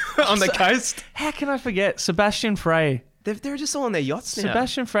doing it. on the coast. How can I forget? Sebastian Frey. They're just all on their yachts now.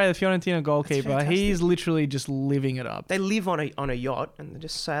 Sebastian Frey, the Fiorentina goalkeeper, he's literally just living it up. They live on a yacht and they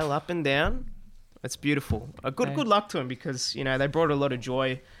just sail up and down. It's beautiful. Good luck to him because they brought a lot of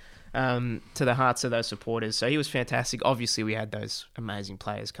joy to the hearts of those supporters. So he was fantastic. Obviously, we had those amazing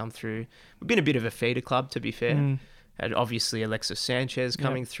players come through. We've been a bit of a feeder club, to be fair. Had obviously Alexis Sanchez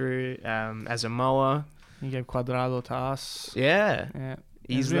coming through as a mower. You gave Cuadrado to us. Yeah.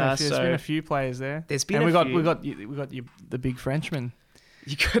 There's been a few players there. There's been we got the big Frenchman.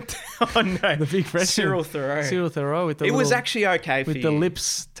 You got the big Frenchman. Cyril Theroux with the it was actually okay for with the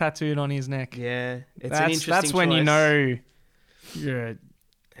lips tattooed on his neck. Yeah, it's an interesting. That's when choice. You know you're.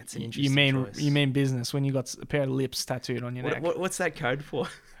 It's an interesting. You mean business when you got a pair of lips tattooed on your neck. What's that code for?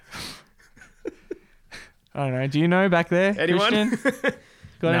 I don't know. Do you know back there, anyone? Christian?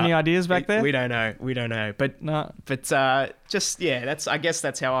 Got any ideas back there? We don't know. But no. But I guess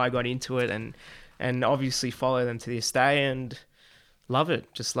that's how I got into it, and obviously follow them to this day and love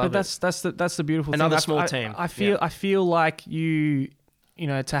it. Just love it. But that's the beautiful thing. Another thing. small team. I feel like you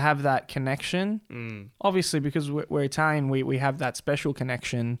to have that connection. Obviously, because we're Italian, we have that special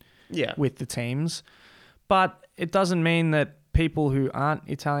connection. With the teams, but it doesn't mean that people who aren't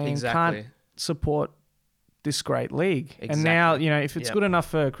Italian can't support this great league. Exactly. And now, if it's good enough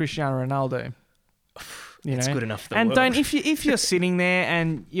for Cristiano Ronaldo, it's good enough for the world. And don't if you're sitting there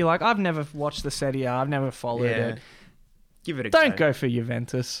and you're like, I've never watched the Serie A, I've never followed it. Give it a Don't go for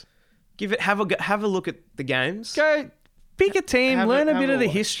Juventus. Have a look at the games. Go pick a team, learn a bit of the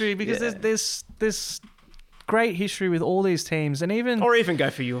history because there's great history with all these teams, and even go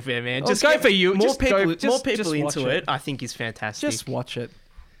for Juve, man. Just go for you. More people into it. I think is fantastic. Just watch it.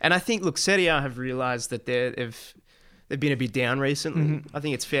 And I think, look, Serie A have realised that they've been a bit down recently. I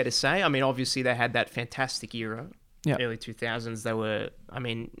think it's fair to say. I mean, obviously they had that fantastic era, early 2000s.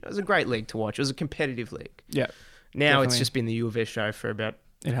 It was a great league to watch. It was a competitive league. Yeah. Now definitely. It's just been the Juve show for about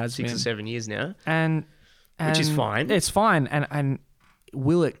 6 or 7 years now, and which is fine. It's fine, and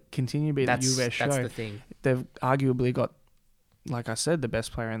will it continue to be the Juve show? That's the thing. They've arguably got, like I said, the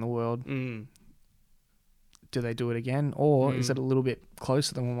best player in the world. Do they do it again? Or is it a little bit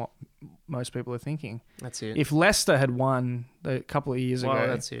closer than what most people are thinking? That's it. If Leicester had won a couple of years ago,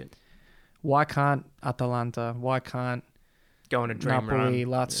 that's it. Why can't Atalanta? Why can't go on a dream Napoli,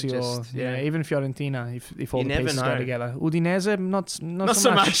 run? Lazio, even Fiorentina, if all you the pieces know. go together. Udinese, not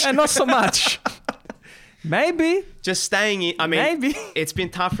so much. And not so much. Maybe. Just staying in. I mean, maybe. It's been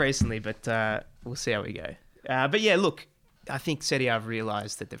tough recently, but we'll see how we go. But yeah, look, I think Serie A have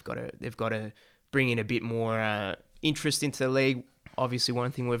realised that they've got to bring in a bit more interest into the league. Obviously, one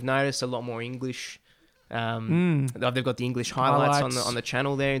thing we've noticed, a lot more English. They've got the English highlights. on the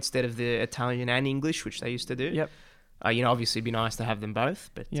channel there instead of the Italian and English, which they used to do. Yep. Obviously it'd be nice to have them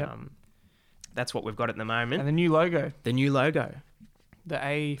both, but that's what we've got at the moment. And the new logo. The new logo. The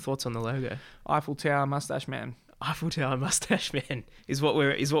A. Thoughts on the logo? Eiffel Tower mustache man. Eiffel Tower mustache man is what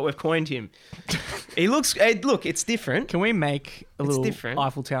we've coined him. He looks. Hey, look, it's different. Can we make a It's little different.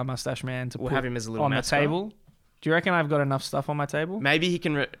 Eiffel Tower mustache man to We'll put have him as a little on mascot. the table? Do you reckon I've got enough stuff on my table? Maybe he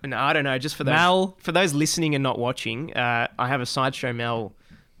can. No, I don't know. Just for those Mel. for those listening and not watching, I have a Sideshow Mel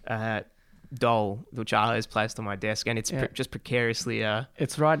doll which I has placed on my desk, and it's Yeah. just precariously.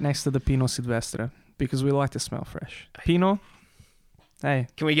 It's right next to the Pinot Silvestre because we like to smell fresh. Pinot. Hey,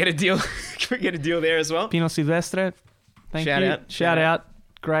 Can we get a deal? Can we get a deal there as well? Pinot Silvestre. Thank Shout you. out. Shout out.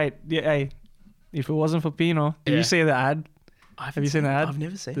 Great. Yeah. Hey, if it wasn't for Pinot, did Yeah. you see the ad? Have you seen the ad? I've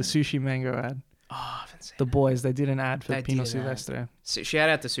never seen The it. sushi mango ad. Oh, I haven't seen The boys, they did an ad for They Pinot did an ad. Silvestre. it. Shout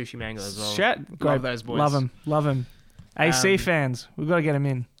out to Sushi Mango as well. Shout, great. Love those boys. Love them. Love them. AC fans, we've got to get them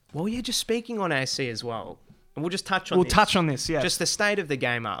in. Well, yeah, just speaking on AC as well. And we'll just touch on We'll this. touch on this, yeah. Just the state of the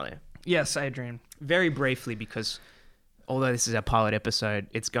game, Ali. Yes, Adrian. Very briefly, because although this is our pilot episode,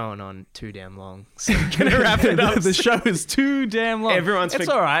 it's going on too damn long. So we're going to wrap it up. The show is too damn long. It's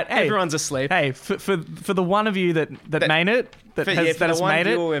all right. Hey, Everyone's asleep. hey, for the one of you that made it, that for- has, yeah, for that the has one made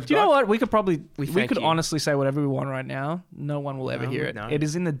it. viewer we've Do you know got, what? We could probably we thank could you. honestly say whatever we want right now. No one will ever No, hear it. no. It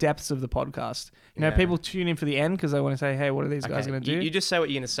is in the depths of the podcast. You know, Yeah. people tune in for the end because they want to say, "Hey, what are these guys Okay, going to do?" you just say what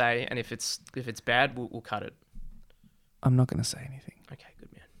you're going to say, and if it's bad, we'll cut it. I'm not going to say anything. Okay,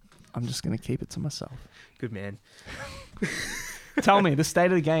 good man. I'm just going to keep it to myself. Good man. Tell me the state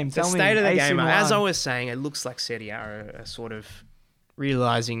of the game. The Tell me state of the AC game, as I Milan. was saying, it looks like Serie A are sort of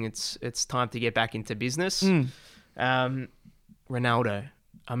realizing it's time to get back into business. Ronaldo.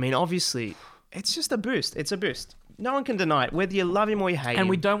 I mean, obviously, it's just a boost. It's a boost. No one can deny it, whether you love him or you hate him. And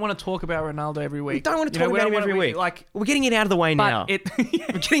we don't want to talk about Ronaldo every week. We don't want to You know, talk we about don't him every wanna- week. Like, We're getting it out of the way now. but We're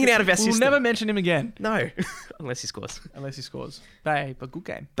getting it out of our we'll system. never mention him again No, unless he scores. unless he scores. Hey, but good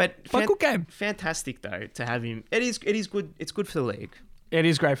game. But Good game. fantastic though to have him. It is good. It's good for the league. It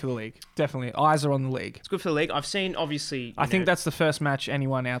is great for the league. Definitely, eyes are on the league. It's good for the league. I've seen obviously. I think that's the first match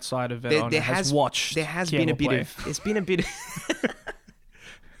anyone outside of Verona there has has- watched. there has been a Chievo bit play. of. There's been a bit. Of,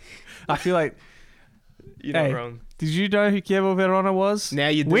 I feel like. you're not Hey, wrong. Did you know who Chievo Verona was? Now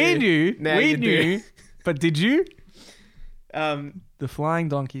you do. We knew. Now we you do. knew. But did you? The Flying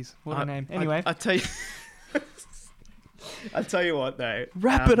Donkeys. What a name. Anyway, I tell you. I tell you what though.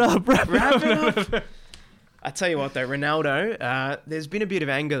 wrap it up. Wrap it up. I tell you what though, Ronaldo. There's been a bit of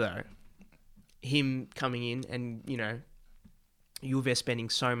anger though. Him coming in and Juve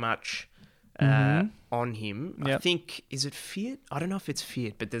spending so much on him. I Yep. think is it Fiat? I don't know if it's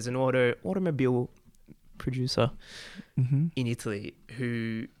Fiat, but there's an automobile producer in Italy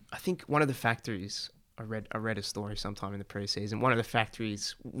who I think one of the factories. I read a story sometime in the preseason. One of the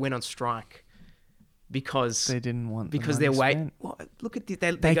factories went on strike because They didn't want because the their money wait. spent. What? Look at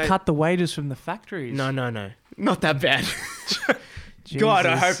They go, cut the wages from the factories. No, not that bad. God,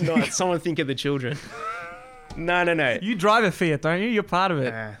 I hope Jesus. not. Someone think of the children. No. You drive a Fiat, don't you? You're part of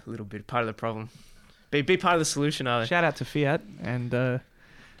it. A little bit part of the problem. Be part of the solution, are they? Shout out to Fiat and But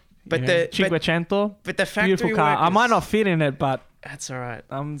you the know, Cinquecento. but the factory Beautiful car. I workers- might not fit in it, but That's all right.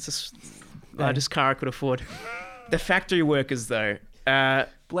 it's just Largest car I could afford. The factory workers, though,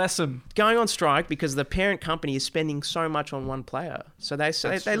 bless them. going on strike because the parent company is spending so much on one player. So they That's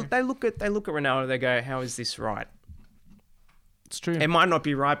they true. look at Ronaldo. They go, "How is this right?" It's true. It might not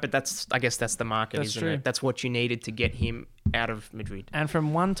be right, but I guess that's the market, That's isn't true. it? That's what you needed to get him out of Madrid. And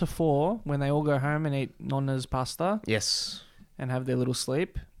from 1 to 4, when they all go home and eat nonna's pasta Yes, and have their little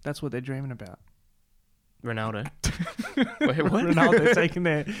sleep, that's what they're dreaming about. Ronaldo. Wait, what? Ronaldo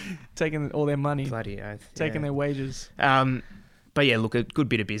taking all their money, Bloody oath. taking yeah. their wages. But yeah, look, a good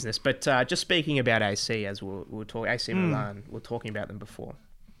bit of business. But just speaking about AC, as we'll talk, AC Milan, we're talking about them before.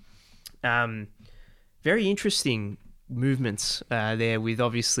 Very interesting movements there. With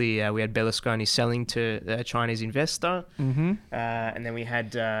obviously we had Berlusconi selling to a Chinese investor, and then we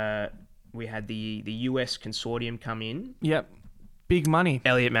had the US consortium come in. Yep. Big money.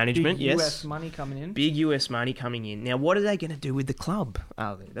 Elliott Management, Big yes. US money coming in. Big US money coming in. Now, what are they going to do with the club,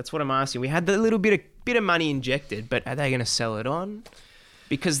 Ali? That's what I'm asking. We had the little bit of money injected, but are they going to sell it on?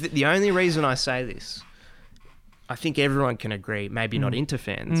 Because the only reason I say this, I think everyone can agree, maybe not Inter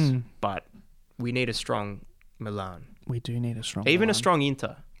fans, but we need a strong Milan. We do need a strong Even a Milan. strong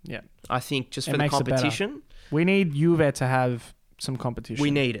Inter. Yeah. I think just It for the makes it better. competition, We need Juve to have some competition.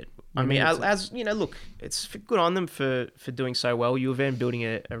 we need it. I We mean, need it to- as you know, look, it's good on them for doing so well. Juve and building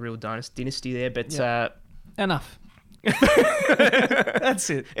a real dynasty there, but Yeah. Enough. That's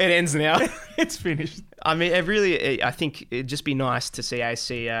it. it ends now. It's finished. I mean, I think it'd just be nice to see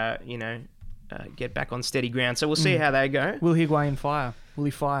AC, get back on steady ground. So we'll see how they go. Will Higuain fire? Will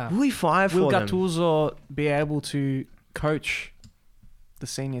he fire? Will he fire for Will them? Gattuso be able to coach the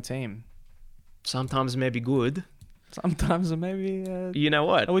senior team? sometimes maybe good. Sometimes maybe. You know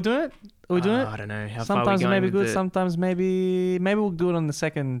what? Are we doing it? Are we doing it? I don't know. How Sometimes far are we maybe going with good. Sometimes maybe we'll do it on the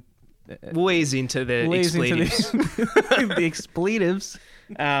second. We'll ease into the expletives. The expletives.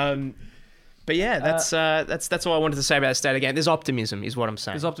 But yeah, that's all I wanted to say about the state of the game. There's optimism, is what I'm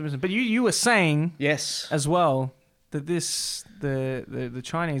saying. There's optimism, but you were saying Yes. as well that the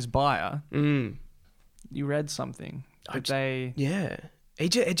Chinese buyer. You read something that they. Yeah.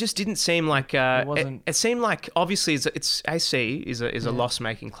 It just didn't seem like it seemed like obviously it's AC is a loss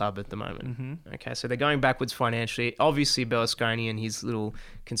making club at the moment. Mm-hmm. Okay, so they're going backwards financially. Obviously, Berlusconi and his little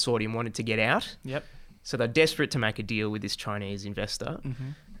consortium wanted to get out. Yep. So they're desperate to make a deal with this Chinese investor.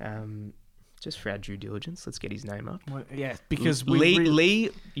 Mm-hmm. Just for our due diligence, let's get his name up. Well, yeah, because Lee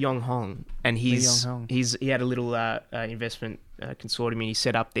Yong-hong, and he had a little investment consortium he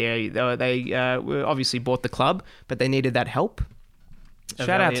set up there. They were obviously bought the club, but they needed that help.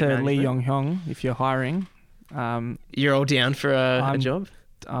 Shout out to Lee Yong-hong if you're hiring. You're all down for a job?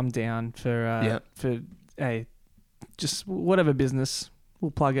 I'm down for hey, just whatever business. We'll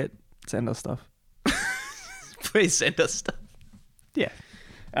plug it. Send us stuff. Please send us stuff. Yeah.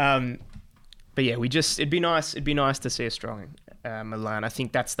 But yeah, it'd be nice to see a strong Milan. I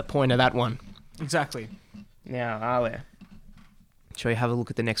think that's the point of that one. Exactly. Now, Ale, shall we have a look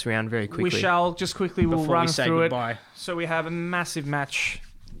at the next round very quickly? We shall. Just quickly, we'll run through goodbye. it. So we have a massive match.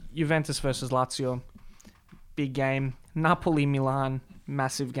 Juventus versus Lazio. Big game. Napoli-Milan.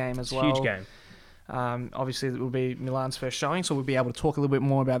 Massive game as well. Huge game. Obviously, it will be Milan's first showing, so we'll be able to talk a little bit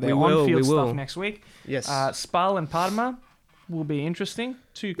more about their on-field stuff next week. Yes. Spal and Parma will be interesting.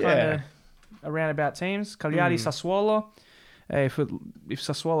 Two kind of roundabout teams. Cagliari, Sassuolo. If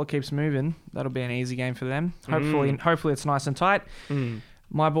Sassuolo keeps moving, that'll be an easy game for them. Hopefully it's nice and tight.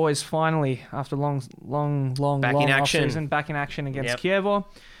 My boys finally, after long off-season, back in action against Chievo.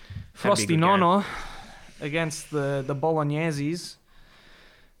 Frosinone against the Bologneses.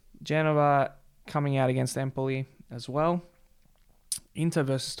 Genova coming out against Empoli as well. Inter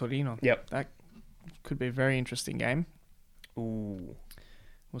versus Torino. Yep. That could be a very interesting game. Ooh.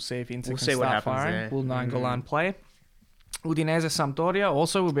 We'll see if Inter can see what start happens firing. there. Will Nainggolan play? Udinese Sampdoria.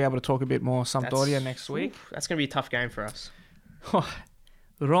 Also, we'll be able to talk a bit more Sampdoria next week. That's going to be a tough game for us.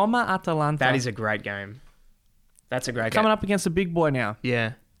 Roma Atalanta. That is a great game. That's a great game. Coming up against a big boy now.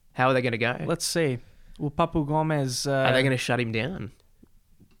 Yeah. How are they going to go? Let's see. Will Papu Gomez... are they going to shut him down?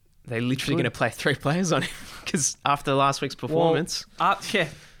 They're literally going to play 3 players on him because after last week's performance... yeah.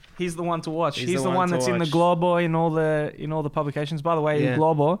 He's the one to watch. He's the one that's in the Globo in all the publications. By the way,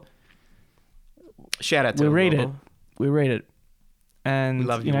 Globo. Shout out to Globo. We read it. And we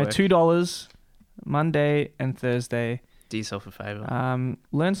love your work. $2 Monday and Thursday. Do yourself a favour.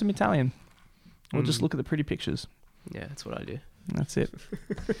 Learn some Italian. Or just look at the pretty pictures. Yeah, that's what I do. That's it.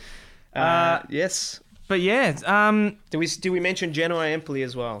 Yes. But yeah, do we mention Genoa Empoli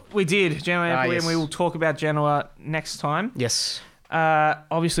as well? We did Genoa Empoli, yes. and we will talk about Genoa next time. Yes.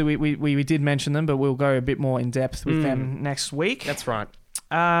 Obviously, we did mention them, but we'll go a bit more in depth with them next week. That's right.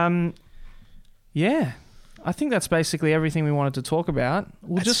 Yeah, I think that's basically everything we wanted to talk about.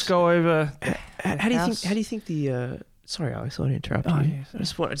 We'll just go over. How do you think the? Sorry, Alex, I interrupted you.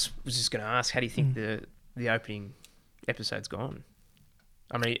 Yes. I was just going to ask, how do you think the opening episode's gone?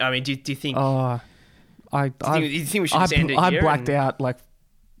 I mean, do you think? Do you think we should just end it here? I blacked out like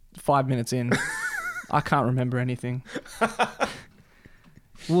 5 minutes in. I can't remember anything.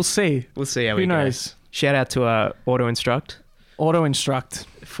 We'll see. We'll see how we go. Who knows? Shout out to Auto Instruct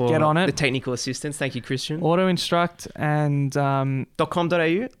for get on it. The technical assistance. Thank you, Christian. Auto Instruct and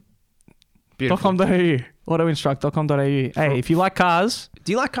 .com.au. Beautiful. .com.au. Autoinstruct.com.au. Hey, if you like cars,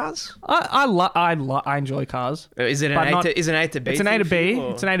 do you like cars? I enjoy cars. Is it an A to B? It's an A to B.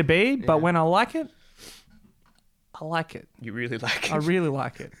 It's an A to B. But when I like it, I like it. You really like it. I really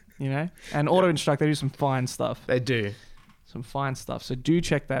like it. You know. And Auto Instruct, they do some fine stuff. They do. Some fine stuff. So do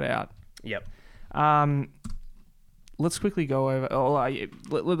check that out. Yep. Let's quickly go over.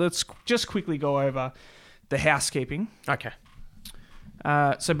 Let's just quickly go over the housekeeping. Okay.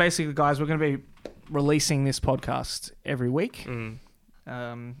 So basically, guys, we're going to be releasing this podcast every week.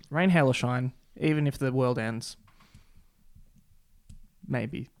 Rain, hail, or shine, even if the world ends.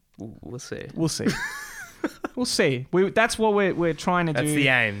 Maybe. We'll see. We'll see. We'll see. That's what we're trying to do. That's the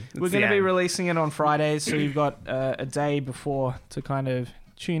aim. We're going to be releasing it on Fridays, so you've got a day before to kind of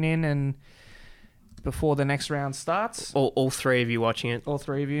tune in and before the next round starts. All 3 of you watching it. All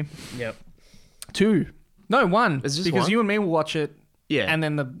 3 of you. Yep. 2. No, 1. Because one? You and me will watch it. Yeah. And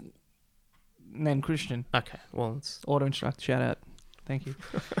then Christian. Okay. Well, it's Auto Instruct. Shout out. Thank you.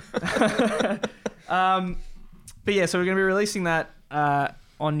 But yeah, so we're going to be releasing that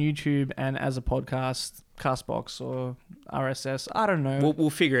on YouTube and as a podcast, Castbox or RSS. I don't know. We'll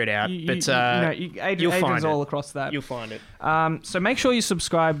figure it out. But you'll Adrian's find all it. across that. You'll find it. So make sure you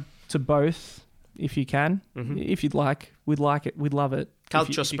subscribe to both if you can. If you'd like. We'd like it. We'd love it.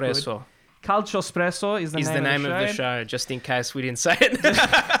 Calcio Espresso Calcio Espresso is the name of the show, just in case we didn't say it.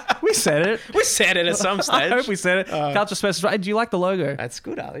 We said it. We said it at some stage. I hope we said it. Calcio Espresso. Do you like the logo? That's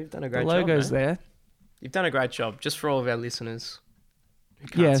good, Ali. You've done a great job. The logo's there. You've done a great job. Just for all of our listeners who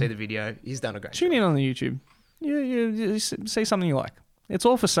can't see the video, he's done a great job. Tune in on the YouTube. You see something you like. It's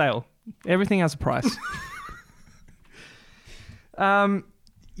all for sale. Everything has a price.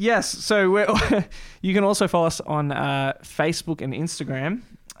 Yes, so you can also follow us on Facebook and Instagram,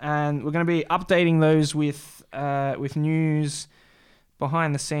 and we're going to be updating those with news,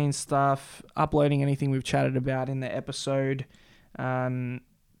 behind the scenes stuff, uploading anything we've chatted about in the episode that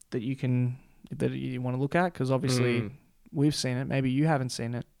you want to look at, because obviously we've seen it, maybe you haven't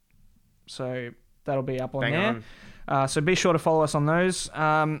seen it, so that'll be up on there. So be sure to follow us on those.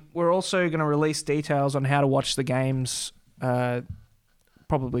 We're also going to release details on how to watch the games.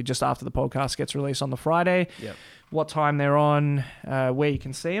 Probably just after the podcast gets released on the Friday. Yep. What time they're on, where you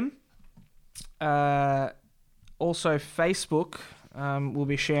can see them. Also, Facebook will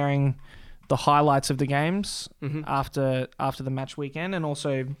be sharing the highlights of the games after the match weekend, and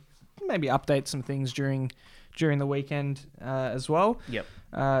also maybe update some things during the weekend as well. Yep.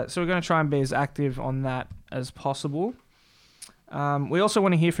 So we're going to try and be as active on that as possible. We also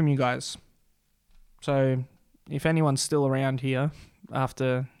want to hear from you guys. So if anyone's still around here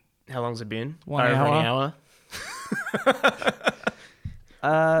after... How long's it been? Over an hour.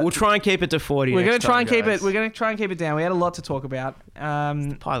 We'll try and keep it to 40. We're going to try and keep it. We're going to try and keep it down. We had a lot to talk about.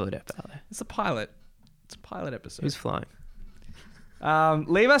 Pilot episode. It's a pilot. It's a pilot episode. Who's flying?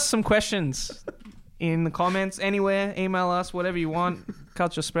 Leave us some questions in the comments anywhere. Email us, whatever you want.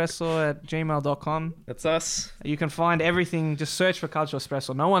 cultureespresso@gmail.com. That's us. You can find everything. Just search for Calcio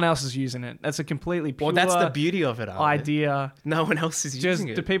Espresso. No one else is using it. That's a completely pure that's the beauty of it, idea. No one else is using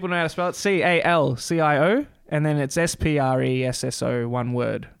it. Do people know how to spell it? CALCIO, and then it's SPRESSO, one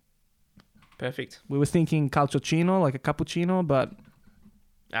word. Perfect. We were thinking calciocino, like a cappuccino, but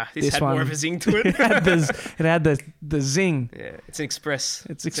this had more of a zing to it. It had the zing. Yeah, it's an express.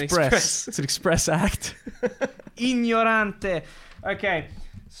 It's express. It's an express act. Ignorante. Okay,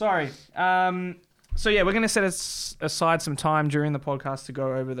 sorry. So yeah, we're going to set aside some time during the podcast to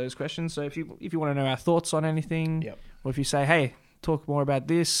go over those questions. So if you want to know our thoughts on anything, or if you say, hey, talk more about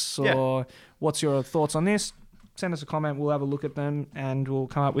this, or what's your thoughts on this, send us a comment. We'll have a look at them and we'll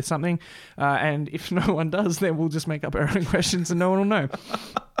come up with something. And if no one does, then we'll just make up our own questions and no one will know.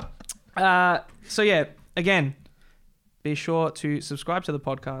 So yeah, again, be sure to subscribe to the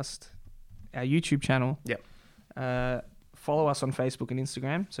podcast, our YouTube channel. Yep. Follow us on Facebook and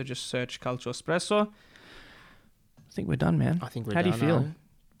Instagram. So just search Calcio Espresso. I think we're done, man. I think we're done. How do you feel?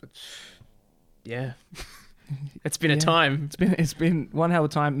 Yeah. It's been a time. It's been one hell of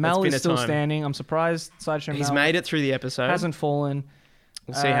a time. Mel is still standing. I'm surprised Sideshow He's Mel made it through the episode. Hasn't fallen.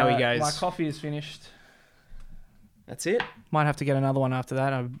 We'll see how he goes. My coffee is finished. That's it. Might have to get another one after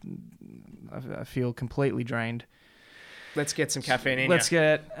that. I feel completely drained. Let's get some caffeine in. Let's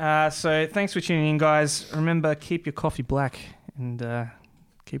get it. So thanks for tuning in, guys. Remember, keep your coffee black and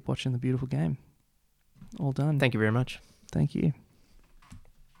keep watching the beautiful game. All done. Thank you very much. Thank you.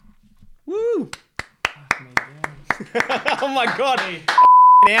 Woo! Oh my God. An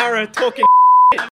hour of talking